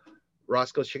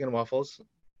Roscoe's Chicken and Waffles,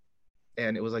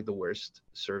 and it was like the worst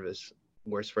service,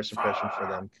 worst first impression for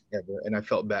them ever. And I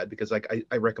felt bad because like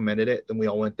I recommended it, and we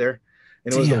all went there,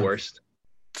 and it was the worst.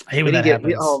 I hate when that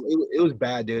happens. It was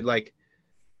bad, dude. Like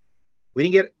we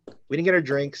didn't get our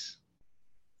drinks,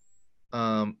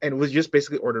 and it was just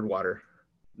basically ordered water.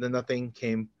 Then nothing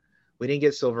came. We didn't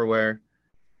get silverware.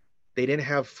 They didn't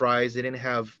have fries. They didn't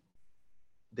have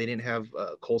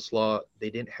coleslaw. They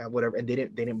didn't have whatever, and they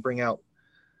didn't bring out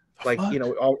like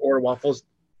or waffles.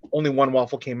 Only one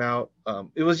waffle came out.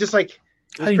 It was just like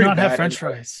how do you not have French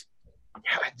fries?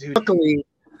 Yeah, dude.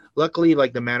 Luckily,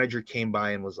 like the manager came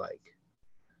by and was like,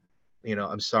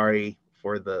 I'm sorry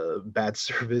for the bad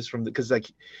service because like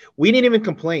we didn't even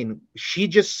complain. She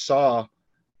just saw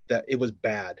that it was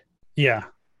bad. Yeah.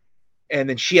 And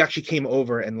then she actually came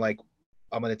over and like,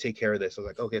 I'm gonna take care of this. I was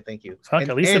like, okay, thank you. Fuck,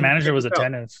 at least the manager was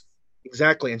attentive.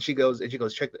 Exactly. And she goes,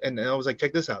 check. And I was like,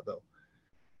 check this out though.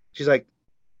 She's like,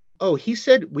 oh, he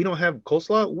said we don't have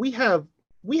coleslaw. We have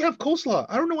coleslaw.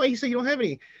 I don't know why he said you don't have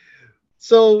any.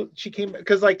 So she came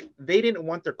because like they didn't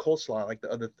want their coleslaw like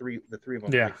the three of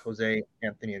them, like Jose,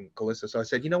 Anthony, and Calista. So I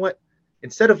said, you know what?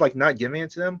 Instead of like not giving it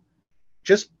to them,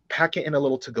 just pack it in a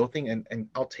little to-go thing and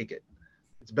I'll take it.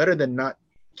 It's better than not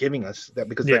giving us that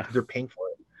because like, they're paying for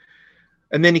it.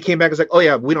 And then he came back and was like, oh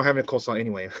yeah, we don't have any coleslaw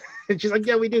anyway. And she's like,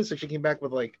 yeah, we do. So she came back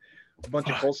with like a bunch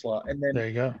of coleslaw. And then there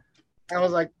you go. I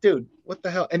was like, dude, what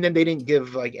the hell? And then they didn't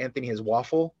give like Anthony his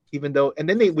waffle, even though. And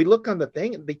then we look on the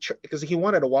thing and because he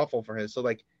wanted a waffle for his, so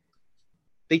like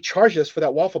they charged us for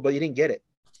that waffle, but he didn't get it.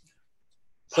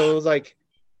 So it was like,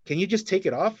 can you just take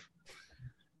it off?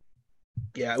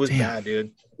 Yeah, it was bad,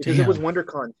 dude. Because it was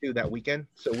WonderCon too that weekend,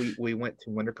 so we went to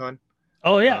WonderCon.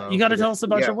 Oh yeah, you got to tell us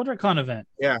about your WonderCon event.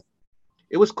 Yeah,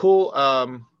 it was cool. I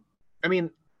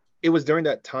mean, it was during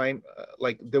that time,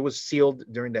 like there was sealed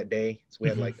during that day. So we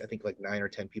had like, I think like 9 or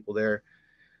 10 people there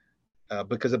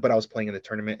but I was playing in the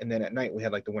tournament. And then at night we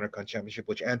had like the WinterCon championship,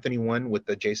 which Anthony won with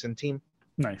the Jason team.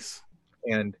 Nice.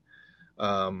 And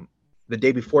the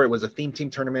day before it was a theme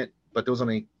team tournament, but there was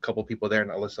only a couple people there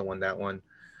and Alyssa won that one.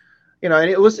 And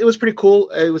it was pretty cool.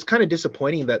 It was kind of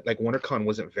disappointing that like WonderCon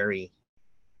wasn't very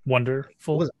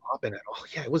wonderful. It wasn't popping at all.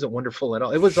 Yeah, it wasn't wonderful at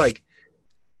all. It was like,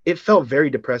 it felt very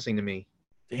depressing to me.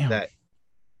 Damn. That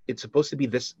it's supposed to be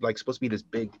this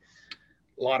big,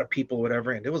 a lot of people,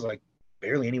 whatever, and there was like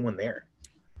barely anyone there,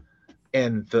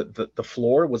 and the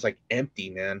floor was like empty,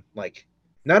 man. Like,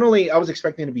 not only I was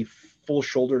expecting to be full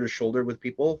shoulder to shoulder with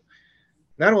people,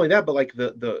 not only that, but like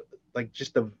the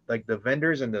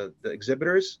vendors and the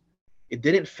exhibitors, it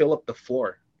didn't fill up the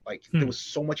floor. Like there was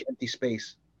so much empty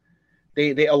space.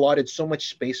 They allotted so much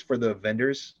space for the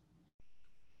vendors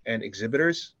and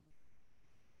exhibitors.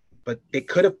 But they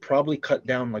could have probably cut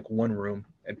down like one room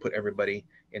and put everybody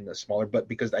in the smaller, but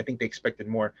because I think they expected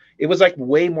more, it was like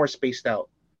way more spaced out,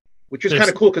 which is kind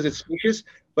of cool because it's spacious,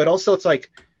 but also it's like,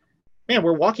 man,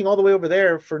 we're walking all the way over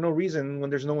there for no reason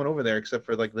when there's no one over there except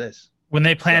for like this. When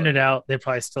they planned it out, they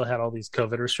probably still had all these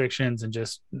COVID restrictions and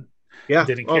just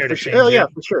didn't care to change it. Yeah,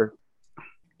 for sure.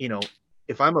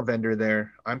 If I'm a vendor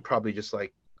there, I'm probably just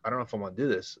like, I don't know if I want to do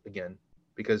this again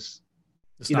because,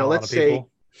 let's say,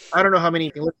 I don't know how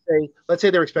many. Let's say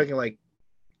they're expecting like,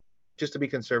 just to be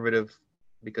conservative,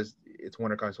 because it's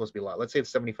WonderCon, it's supposed to be a lot. Let's say it's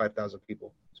 75,000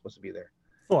 people supposed to be there.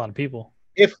 That's a lot of people.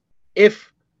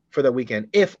 If for the weekend,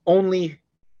 if only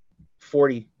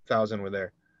 40,000 were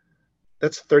there,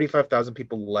 that's 35,000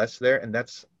 people less there, and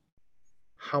that's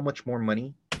how much more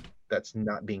money that's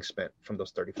not being spent from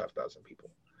those 35,000 people.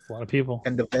 That's a lot of people.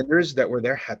 And the vendors that were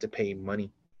there had to pay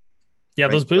money. Yeah,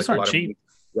 right? Those booths aren't cheap.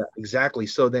 Yeah, exactly.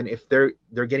 So then if they're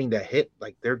getting that hit,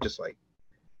 like they're just like,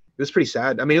 it was pretty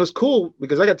sad. I mean, it was cool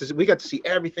because we got to see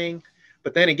everything,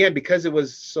 but then again, because it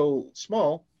was so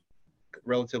small,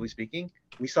 relatively speaking,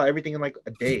 we saw everything in like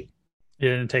a day. It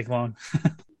didn't take long.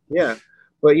 Yeah,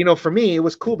 but for me, it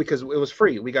was cool because it was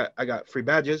free. I got free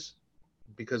badges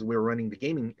because we were running the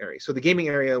gaming area. So the gaming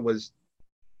area was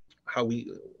how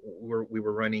we were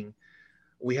running.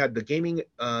 We had the gaming.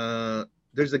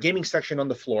 There's the gaming section on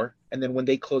the floor, and then when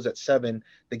they close at 7,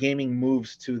 the gaming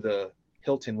moves to the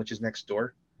Hilton, which is next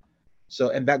door.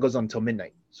 So, and that goes on until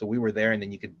midnight. So we were there, and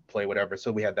then you could play whatever.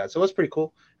 So we had that. So it was pretty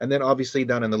cool. And then obviously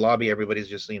down in the lobby, everybody's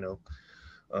just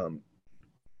um,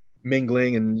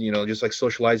 mingling and just like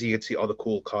socializing. You could see all the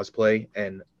cool cosplay,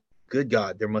 and good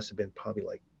God, there must have been probably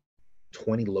like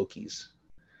 20 Lokis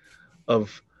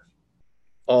of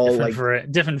all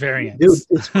different dude, variants.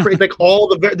 it's crazy. Like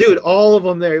all of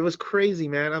them there. It was crazy,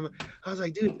 man. I was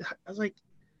like, dude,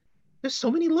 there's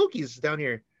so many Lokis down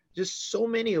here, just so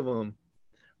many of them.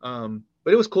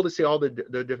 But it was cool to see all the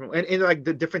different and like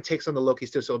the different takes on the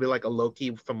Lokis too. So it'll be like a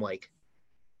Loki from like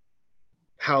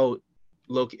how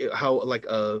like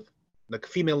a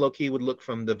female Loki would look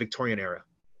from the Victorian era.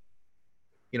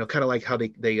 Kind of like how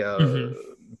they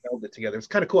meld it together. It's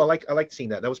kind of cool. I like seeing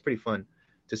that. That was pretty fun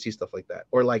to see stuff like that.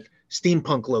 Or like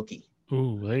steampunk Loki.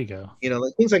 Ooh, there you go.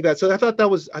 Like things like that. So I thought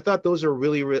those are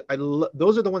really, really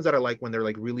those are the ones that I like when they're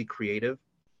like really creative,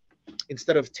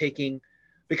 instead of taking,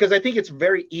 because I think it's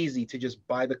very easy to just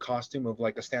buy the costume of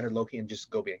like a standard Loki and just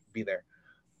go be there.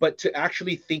 But to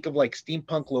actually think of like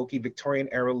steampunk Loki, Victorian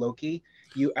era Loki,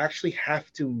 you actually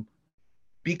have to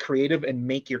be creative and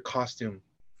make your costume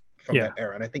from that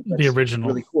era. And I think that's the original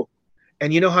really cool.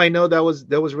 And how I know that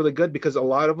was really good? Because a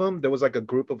lot of them, there was like a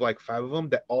group of like 5 of them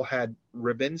that all had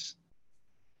ribbons,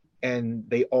 and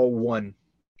they all won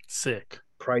sick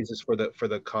prizes for the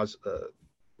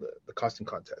costume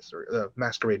contest or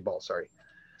masquerade ball. Sorry.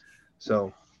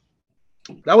 So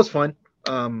that was fun.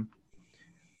 We're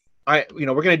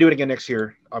gonna do it again next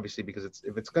year, obviously, because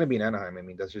if it's gonna be in Anaheim, I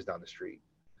mean that's just down the street.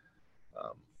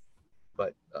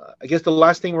 But I guess the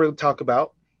last thing we're gonna talk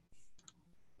about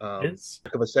is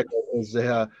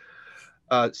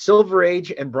Silver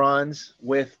Age and Bronze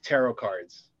with tarot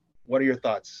cards. What are your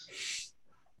thoughts?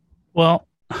 Well,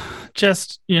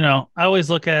 just I always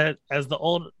look at it as the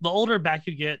older back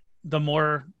you get, the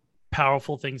more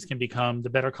powerful things can become, the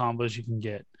better combos you can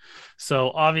get.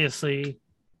 So obviously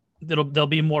they'll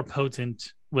be more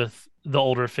potent with the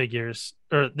older figures,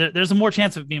 or there's a more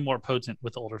chance of being more potent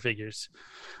with older figures.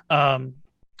 Like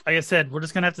I said, we're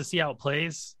just gonna have to see how it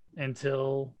plays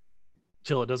until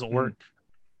it doesn't work.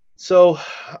 So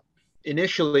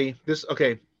initially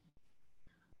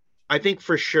I think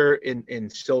for sure in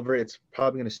silver it's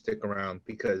probably going to stick around,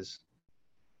 because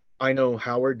I know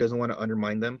Howard doesn't want to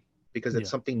undermine them, because it's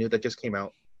something new that just came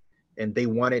out and they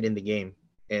want it in the game.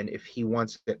 And if he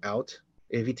wants it out,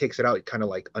 if he takes it out, it kind of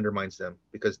like undermines them,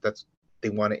 because they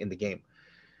want it in the game.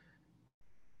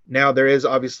 Now there is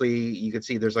obviously, you can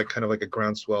see there's like kind of like a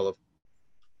groundswell of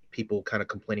people kind of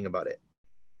complaining about it.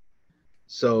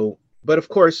 So, but of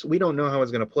course we don't know how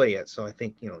it's going to play yet. So I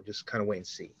think, just kind of wait and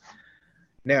see.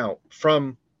 Now,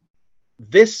 from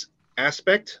this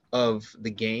aspect of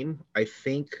the game, I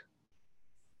think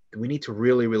we need to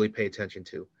really, really pay attention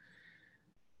to.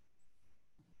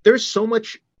 There's so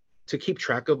much to keep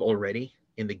track of already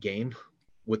in the game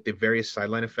with the various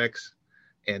sideline effects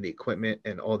and the equipment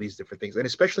and all these different things. And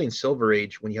especially in Silver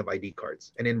Age, when you have ID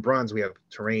cards. And in Bronze, we have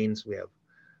terrains, we have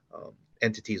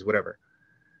entities, whatever.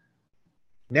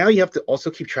 Now you have to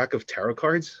also keep track of tarot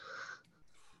cards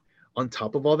on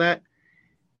top of all that.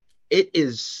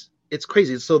 It's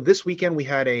crazy. So this weekend we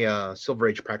had a Silver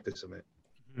Age practice event.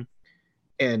 Mm-hmm.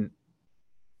 And,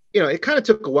 it kind of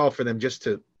took a while for them just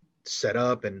to set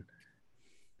up and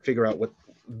figure out what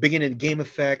beginning game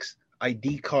effects,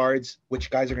 ID cards, which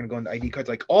guys are going to go into ID cards,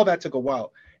 like all that took a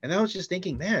while. And I was just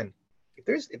thinking, man, if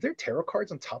there are tarot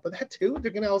cards on top of that too,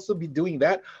 they're going to also be doing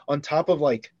that on top of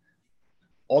like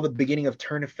all the beginning of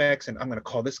turn effects, and I'm going to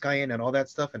call this guy in and all that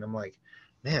stuff. And I'm like,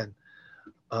 man,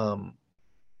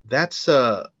 that's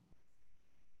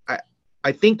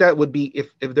I think that would be,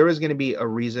 if there is going to be a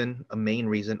main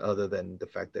reason other than the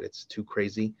fact that it's too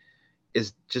crazy,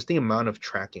 is just the amount of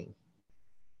tracking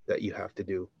that you have to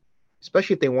do,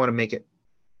 especially if they want to make it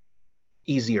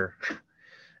easier.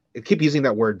 I keep using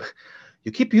that word.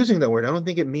 You keep using that word. I don't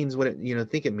think it means what it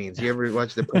think it means. You ever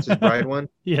watch the Princess Bride one?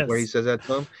 Yes. Where he says that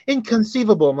to him?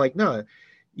 Inconceivable. I'm like, no.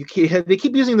 They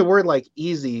keep using the word like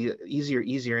easier,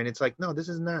 and it's like, no, this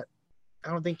is not. I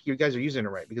don't think you guys are using it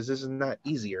right, because this is not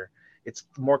easier. It's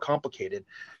more complicated.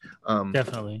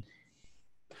 Definitely.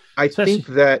 I think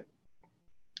that.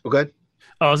 Okay.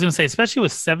 Oh, I was going to say, especially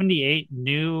with 78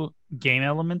 new game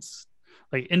elements,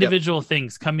 like individual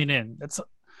things coming in.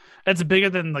 That's bigger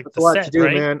than like that's the set, to do,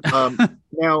 right? Man.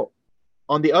 Now,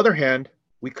 on the other hand,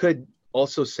 we could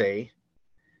also say,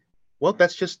 well,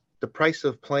 that's just the price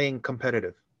of playing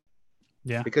competitive.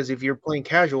 Yeah. Because if you're playing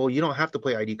casual, you don't have to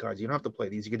play ID cards. You don't have to play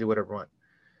these. You can do whatever you want.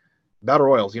 Battle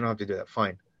Royals, you don't have to do that.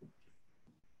 Fine.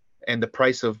 And the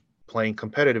price of playing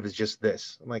competitive is just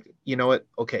this. I'm like, you know what?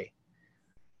 Okay.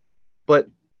 But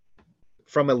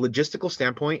from a logistical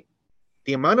standpoint,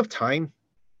 the amount of time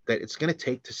that it's going to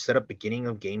take to set up beginning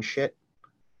of game shit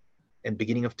and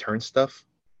beginning of turn stuff,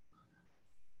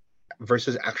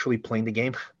 versus actually playing the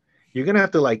game, you're gonna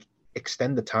have to like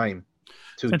extend the time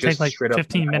to It's gonna just take like straight up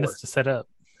 15 an hour. minutes to set up.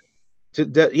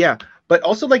 Yeah, but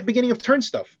also like beginning of turn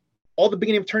stuff, all the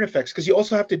beginning of turn effects, because you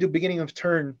also have to do beginning of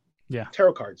turn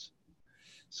tarot cards.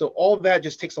 So all of that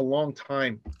just takes a long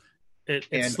time.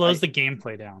 It slows the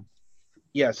gameplay down.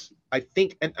 Yes, I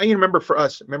think, and I remember for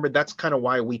us, that's kind of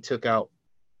why we took out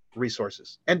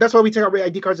resources, and that's why we took out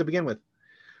ID cards to begin with.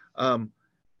 And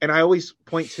I always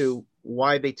point to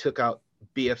why they took out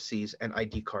BFCs and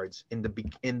ID cards in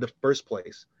the first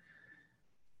place.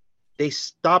 They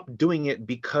stopped doing it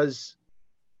because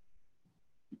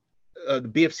the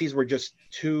BFCs were just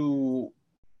too.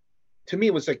 To me,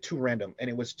 it was like too random, and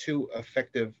it was too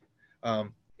effective.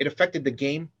 It affected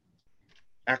the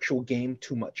actual game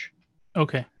too much.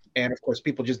 Okay. And of course,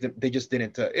 people just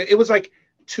didn't. It was like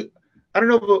too. I don't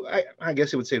know. I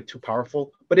guess it would say too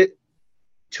powerful, but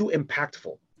too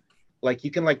impactful. Like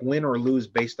you can like win or lose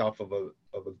based off of a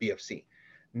BFC.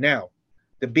 Now,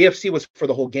 the BFC was for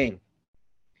the whole game.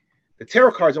 The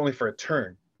tarot card is only for a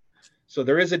turn, so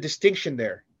there is a distinction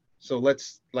there. So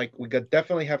we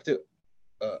definitely have to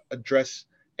address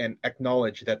and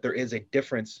acknowledge that there is a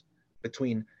difference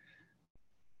between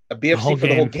a BFC for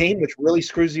the whole game, which really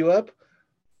screws you up,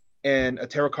 and a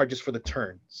tarot card just for the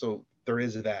turn. So there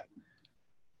is that.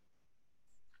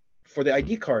 For the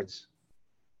ID cards,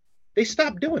 they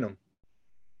stopped doing them.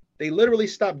 They literally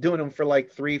stopped doing them for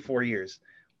like 3-4 years.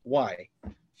 Why?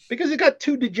 Because it got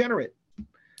too degenerate.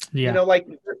 Yeah. You know, like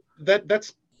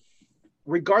that's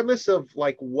regardless of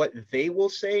like what they will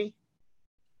say.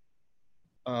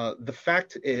 The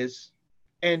fact is,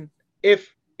 and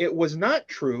if it was not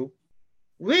true,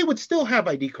 they would still have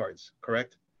ID cards,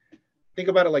 correct? Think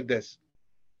about it like this.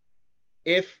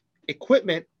 If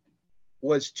equipment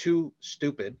was too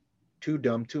stupid, too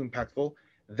dumb, too impactful,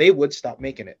 they would stop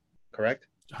making it, correct?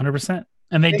 100%.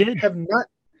 And they did.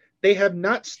 They have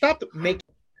not stopped making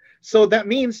it. So that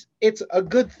means it's a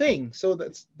good thing. So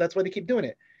that's why they keep doing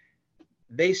it.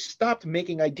 They stopped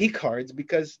making ID cards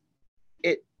because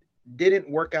it didn't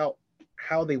work out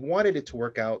how they wanted it to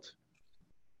work out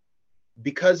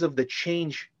because of the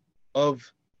change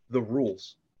of the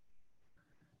rules.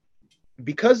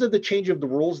 Because of the change of the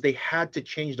rules, they had to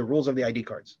change the rules of the ID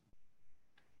cards.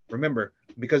 Remember,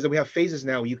 because we have phases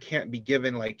now, you can't be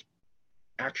given like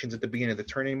actions at the beginning of the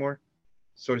turn anymore,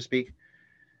 so to speak.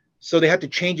 So they had to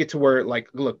change it to where, like,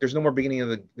 look, there's no more beginning of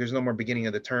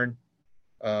the turn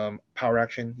power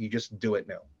action. You just do it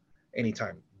now,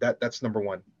 anytime. That's number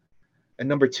one. And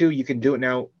number two, you can do it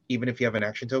now even if you have an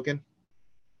action token,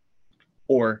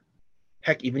 or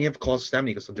heck, even if you have colossal stamina,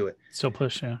 you can still do it. Still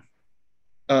push, yeah.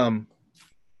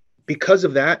 Because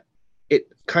of that, it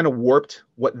kind of warped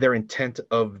what their intent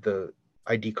of the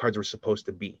ID cards were supposed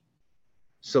to be.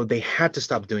 So they had to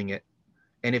stop doing it.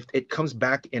 And if it comes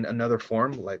back in another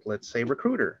form, like let's say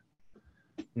Recruiter,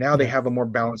 now they have a more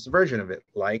balanced version of it,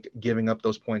 like giving up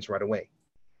those points right away.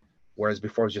 Whereas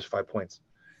before it was just 5 points.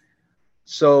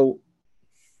 So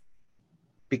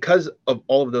because of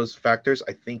all of those factors,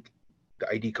 I think the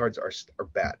ID cards are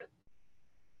bad.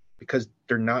 Because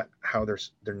they're not how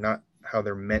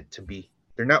they're meant to be.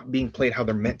 They're not being played how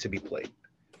they're meant to be played.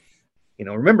 You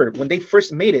know, remember when they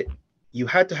first made it, you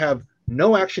had to have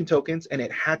no action tokens, and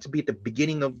it had to be at the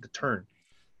beginning of the turn.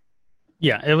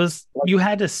 Yeah, it was. You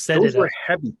had to set those it were up.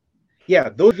 Heavy. Yeah,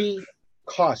 those heavy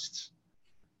costs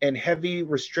and heavy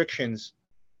restrictions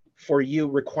for you,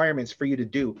 requirements for you to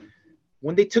do.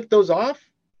 When they took those off,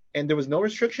 and there was no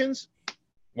restrictions,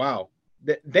 wow.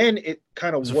 Then it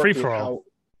kind of worked with how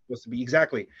it was to be.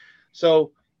 Exactly.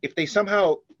 So if they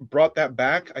somehow brought that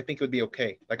back, I think it would be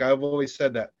okay. Like I've always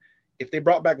said that if they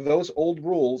brought back those old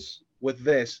rules with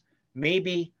this,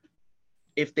 maybe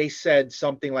if they said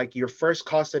something like your first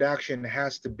costed action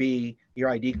has to be your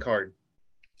ID card.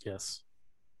 Yes.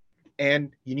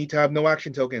 And you need to have no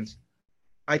action tokens.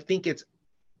 I think it's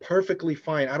perfectly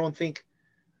fine.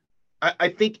 I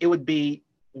think it would be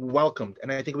welcomed,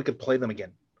 and I think we could play them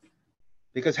again.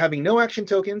 Because having no action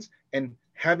tokens and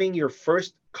having your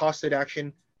first costed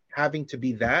action having to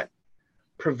be that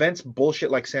prevents bullshit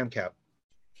like Samcap.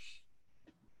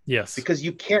 Yes. Because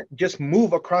you can't just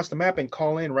move across the map and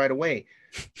call in right away.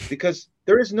 Because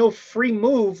there is no free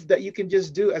move that you can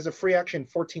just do as a free action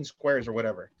 14 squares or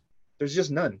whatever. There's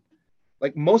just none.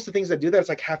 Like most of the things that do that, it's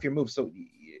like half your move. So,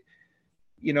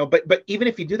 you know, but even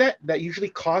if you do that, that usually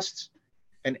costs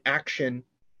an action,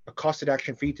 a costed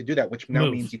action for you to do that, which now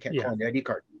means you can't call in the ID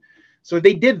card. So if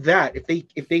they did that,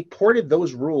 if they ported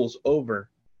those rules over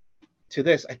to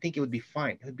this, I think it would be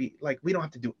fine. It would be like, we don't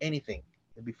have to do anything.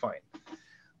 It'd be fine.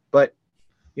 But,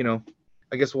 you know,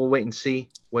 I guess we'll wait and see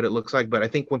what it looks like. But I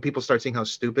think when people start seeing how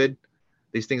stupid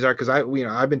these things are, because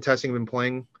I've been testing, been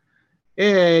playing,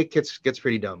 it gets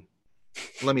pretty dumb.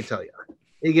 Let me tell you,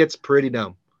 it gets pretty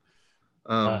dumb.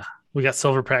 We got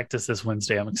silver practice this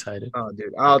Wednesday. I'm excited. Oh,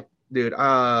 dude,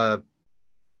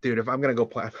 if I'm gonna go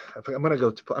play, I'm gonna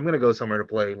go somewhere to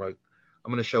play. Like,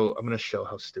 I'm gonna show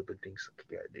how stupid things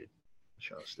get, dude.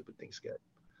 Show how stupid things get.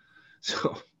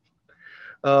 So,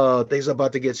 things are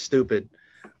about to get stupid.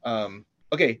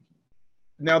 Okay.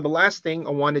 Now, the last thing I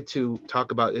wanted to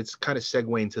talk about, it's kind of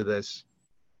segue into this,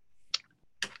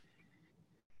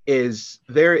 is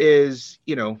there is,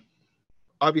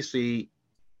 obviously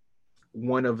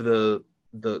one of the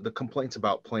complaints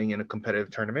about playing in a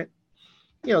competitive tournament,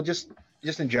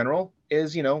 just in general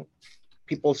is,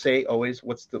 people say always,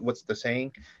 what's the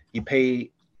saying? You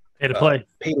pay to play,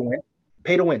 pay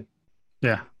to win.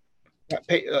 Yeah.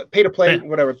 Pay to play,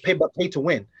 whatever. Pay to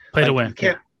win. Play to win.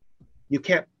 You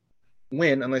can't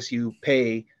win unless you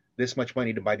pay this much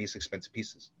money to buy these expensive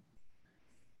pieces.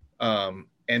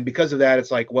 And because of that,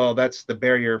 it's like, well, that's the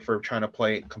barrier for trying to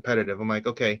play competitive. I'm like,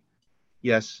 okay,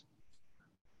 yes,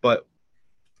 but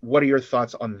what are your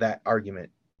thoughts on that argument?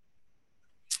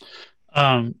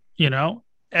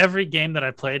 Every game that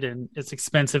I played in, it's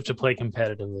expensive to play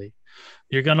competitively.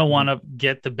 You're gonna want to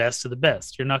get the best of the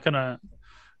best. You're not gonna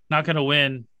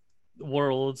win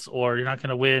worlds, or you're not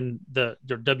gonna win the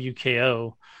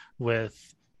WKO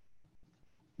with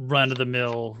run of the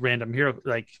mill random hero,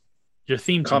 like your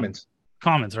theme commons,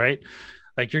 right?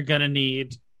 Like you're probably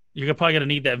gonna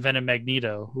need that Venom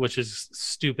Magneto, which is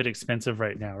stupid expensive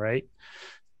right now, right?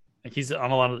 Like he's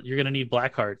on a lot of. You're gonna need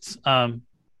black hearts.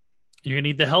 You're gonna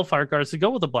need the Hellfire cards to go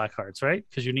with the black hearts, right?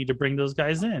 Because you need to bring those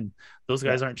guys in. Those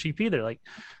guys aren't cheap either. Like,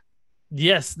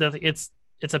 yes,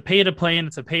 it's a pay to play and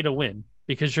it's a pay to win,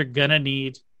 because you're gonna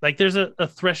need, like, there's a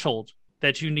threshold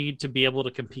that you need to be able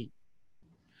to compete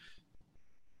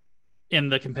in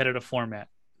the competitive format.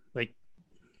 Like,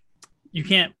 you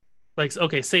can't, like,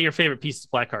 okay, say your favorite piece is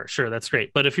Blackheart, sure, that's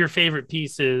great, but if your favorite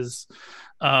piece is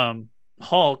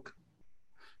Hulk,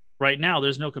 right now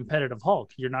there's no competitive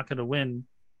Hulk. You're not going to win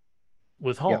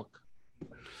with Hulk. Yeah.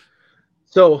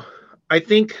 So I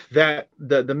think that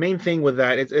the main thing with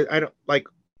that is, I don't like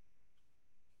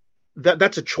that.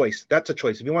 That's a choice.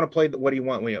 If you want to play, what do you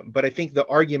want? But I think the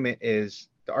argument is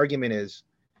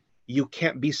you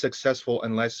can't be successful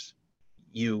unless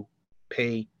you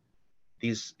pay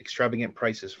these extravagant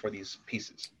prices for these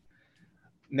pieces.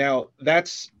 Now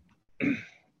that's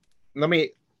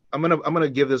I'm gonna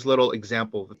give this little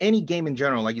example. Any game in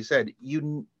general, like you said,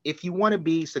 if you want to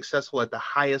be successful at the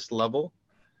highest level,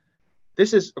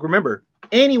 remember,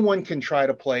 anyone can try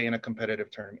to play in a competitive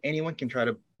tournament. Anyone can try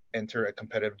to enter a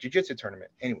competitive jiu-jitsu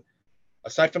tournament. Anyway,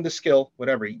 aside from the skill,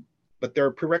 whatever, but there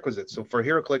are prerequisites. So for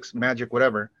HeroClix, Magic,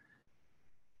 whatever,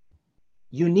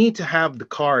 you need to have the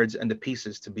cards and the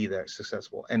pieces to be that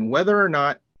successful. And whether or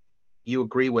not you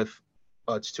agree with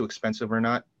it's too expensive or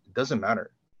not, it doesn't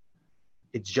matter.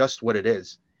 It's just what it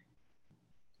is.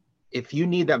 If you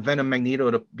need that Venom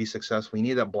Magneto to be successful, you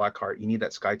need that Blackheart, you need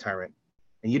that Sky Tyrant,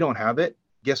 and you don't have it,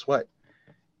 guess what?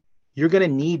 You're going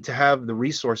to need to have the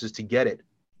resources to get it.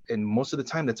 And most of the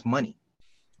time, that's money.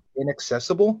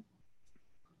 Inaccessible,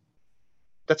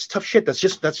 that's tough shit. That's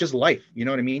just life. You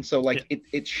know what I mean? So, like,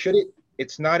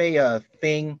 it's not a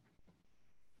thing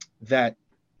that,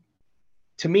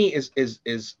 to me,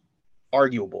 is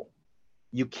arguable.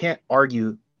 You can't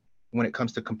argue when it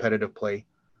comes to competitive play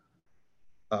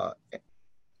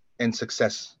and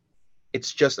success.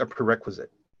 It's just a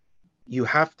prerequisite. You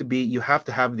have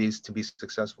to have these to be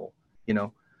successful.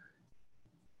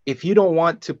 If you don't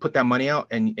want to put that money out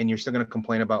and you're still going to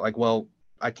complain about, like, well,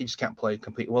 I just can't play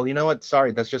complete. Well, you know what?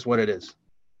 Sorry, that's just what it is.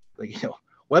 Like,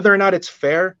 whether or not it's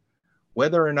fair,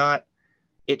 whether or not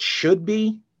it should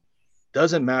be,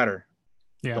 doesn't matter.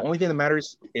 Yeah. The only thing that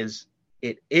matters is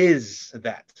it is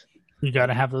that. You got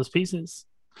to have those pieces.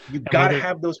 You got to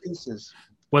have those pieces.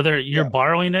 Whether you're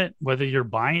borrowing it, whether you're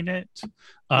buying it.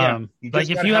 Like,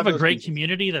 if you have a great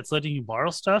community that's letting you borrow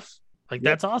stuff, like,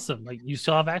 that's awesome. Like, you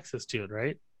still have access to it,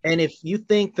 right? And if you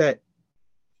think that,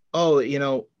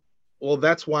 well,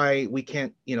 that's why we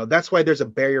can't, that's why there's a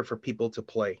barrier for people to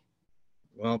play.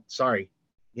 Well, sorry.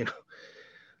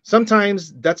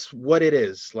 Sometimes that's what it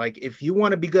is. Like, if you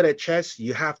want to be good at chess,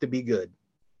 you have to be good.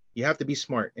 You have to be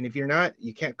smart. And if you're not,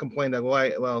 you can't complain that,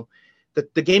 well,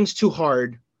 the game's too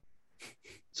hard,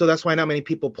 so that's why not many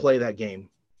people play that game.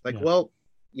 Like, well,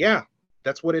 yeah,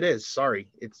 that's what it is. Sorry.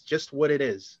 It's just what it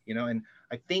is, and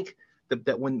I think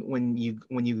that when you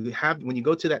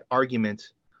go to that argument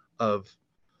of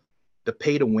the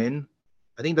pay to win,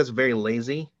 I think that's very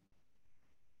lazy.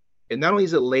 and not only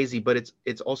is it lazy, but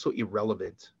it's also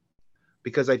irrelevant,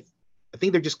 because I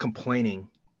think they're just complaining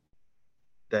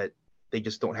that they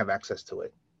just don't have access to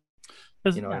it.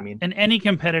 You know what I mean? In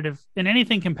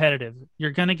anything competitive,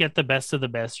 you're gonna get the best of the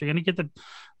best. You're gonna get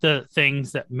the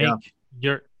things that make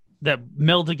that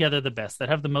meld together the best, that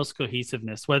have the most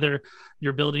cohesiveness. Whether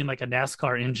you're building like a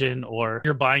NASCAR engine or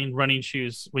you're buying running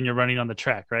shoes when you're running on the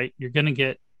track, right? You're gonna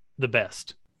get the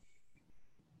best.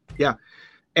 Yeah,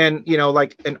 and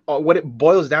what it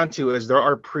boils down to is there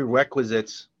are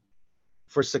prerequisites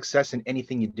for success in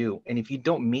anything you do, and if you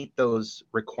don't meet those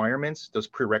requirements, those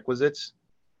prerequisites,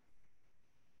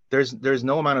 there's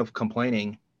no amount of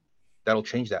complaining that'll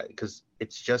change that, because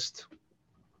that's just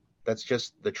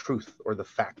the truth or the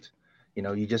fact.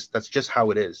 That's just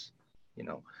how it is. We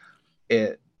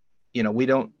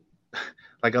don't,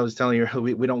 like I was telling you,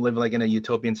 we don't live like in a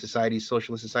utopian society,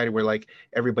 socialist society, where like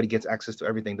everybody gets access to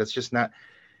everything. That's just not,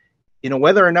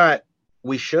 whether or not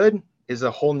we should is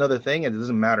a whole nother thing. And it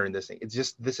doesn't matter in this thing. It's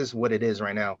just, this is what it is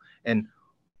right now. And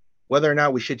whether or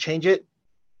not we should change it,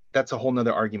 that's a whole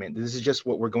nother argument. This is just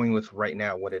what we're going with right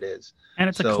now, what it is. And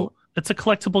it's a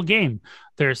collectible game.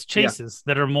 There's chases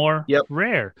that are more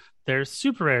rare. There's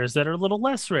super rares that are a little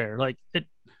less rare. Like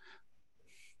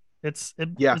it's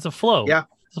a flow. Yeah.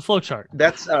 It's a flow chart.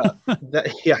 That's that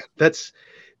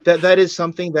is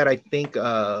something that I think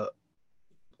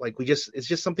it's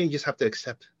just something you just have to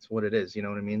accept. It's what it is. You know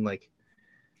what I mean? Like,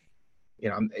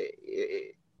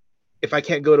 if I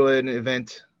can't go to an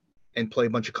event and play a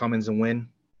bunch of commons and win,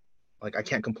 like, I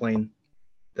can't complain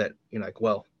that, I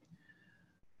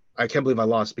can't believe I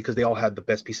lost because they all had the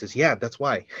best pieces. Yeah, that's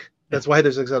why. That's why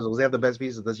they're successful. They have the best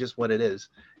pieces. That's just what it is,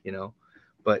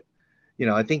 But,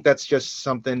 I think that's just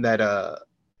something that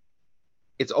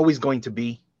it's always going to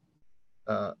be.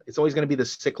 It's always going to be the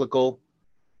cyclical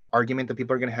argument that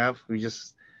people are going to have. We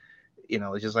just,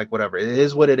 it's just like, whatever. It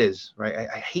is what it is, right?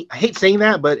 I hate saying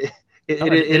that, but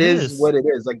it is what it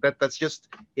is. Like that's just,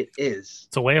 it is.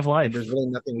 It's a way of life. And there's really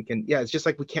nothing we can, it's just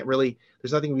like,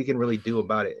 there's nothing we can really do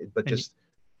about it, but just,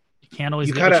 you can't always,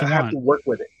 you kind of have to work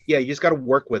with it. Yeah. You just got to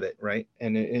work with it. Right.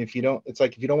 And if you don't, it's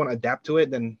like, if you don't want to adapt to it,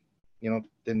 then,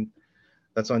 then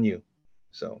that's on you.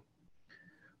 So,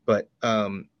 but,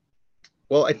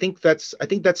 well, I think that's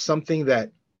something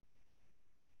that,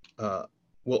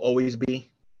 will always be,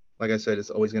 like I said, it's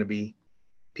always going to be,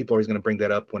 people are always going to bring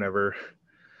that up whenever,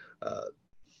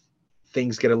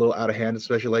 things get a little out of hand,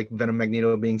 especially like Venom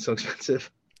Magneto being so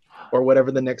expensive, or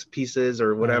whatever the next piece is,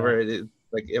 or whatever it is,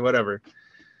 like whatever.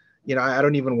 I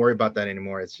don't even worry about that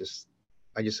anymore. It's just,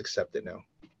 I just accept it now.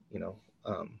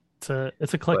 It's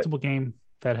a collectible game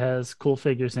that has cool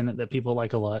figures in it that people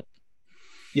like a lot.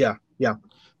 Yeah. And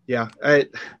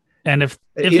if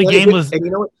the game was,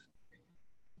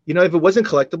 and if it wasn't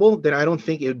collectible, then I don't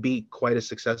think it would be quite as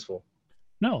successful.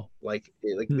 No,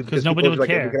 because nobody would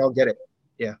care. We could all get it.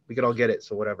 Yeah, we could all get it.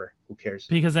 So whatever, who cares?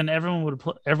 Because then everyone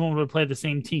would play the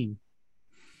same team.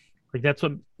 Like that's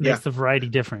what makes the variety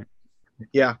different.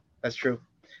 Yeah, that's true.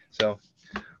 So,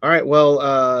 all right.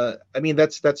 Well, I mean,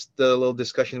 that's the little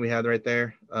discussion we had right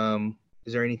there.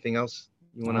 Is there anything else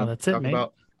you want to talk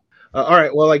about? All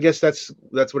right. Well, I guess that's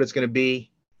what it's going to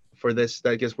be for this.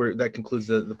 I guess that concludes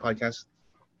the podcast,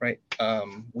 right?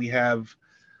 We have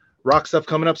rock stuff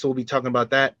coming up, so we'll be talking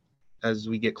about that as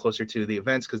we get closer to the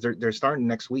events, because they're starting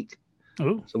next week.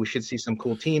 Ooh. So we should see some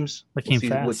cool teams. We'll see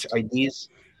which IDs.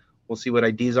 We'll see what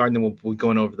IDs are, and then we'll be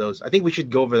going over those. I think we should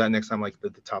go over that next time, like the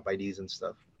top IDs and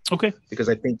stuff. Okay. Because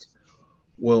I think,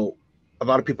 a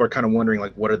lot of people are kind of wondering,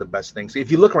 like, what are the best things? If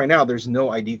you look right now, there's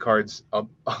no ID cards up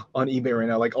on eBay right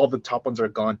now. Like, all the top ones are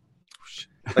gone.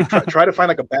 Like, try to find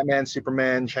like a Batman,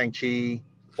 Superman, Shang-Chi,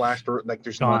 Flash. Like,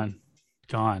 there's gone.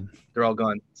 They're all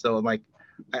gone. So I'm like,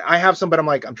 I have some, but I'm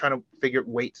like, I'm trying to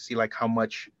wait to see like how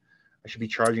much I should be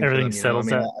charging. Everything for them,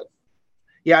 settles out.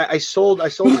 I sold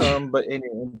some, but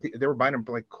they were buying them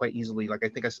like quite easily. Like I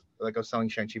think I was selling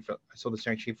Shang-Chi I sold the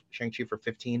Shang-Chi for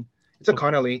 15. It's a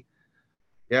Connolly.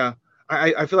 Yeah.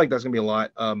 I feel like that's gonna be a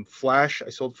lot. Flash I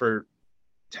sold for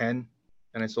 10,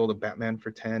 and I sold a Batman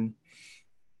for 10,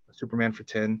 a Superman for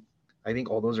 10. I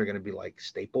think all those are gonna be like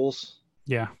staples.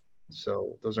 Yeah.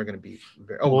 So those are gonna be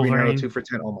Green Arrow 2 for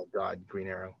 10. Oh my God, Green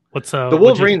Arrow. The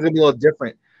Wolverine's gonna be a little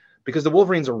different because the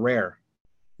Wolverines are rare.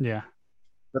 Yeah.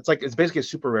 That's like, it's basically a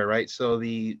super rare, right? So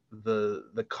the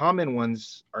common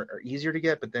ones are easier to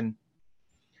get, but then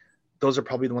those are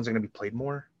probably the ones that are going to be played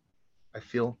more, I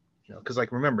feel, because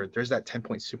like, remember, there's that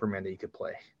 10-point Superman that you could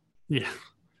play. Yeah.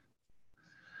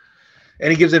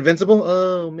 And he gives Invincible.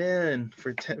 Oh man,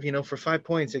 for 10, for 5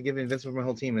 points, I give Invincible for my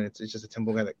whole team, and it's just a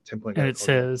 10-point guy. And it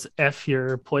says F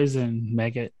your poison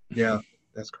maggot. Yeah.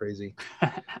 That's crazy.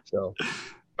 So,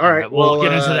 all right, we'll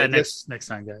get into that next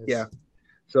time, guys. Yeah.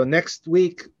 So next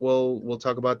week we'll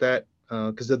talk about that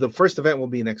because the first event will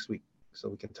be next week, so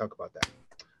we can talk about that.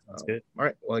 That's good. All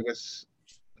right. Well, I guess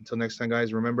until next time,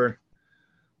 guys. Remember,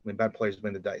 when bad players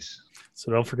win the dice.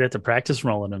 So don't forget to practice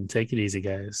rolling them. Take it easy,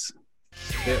 guys.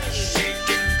 Yeah.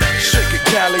 Shake it,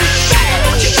 Cali.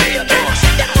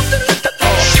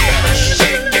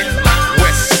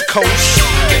 West Coast.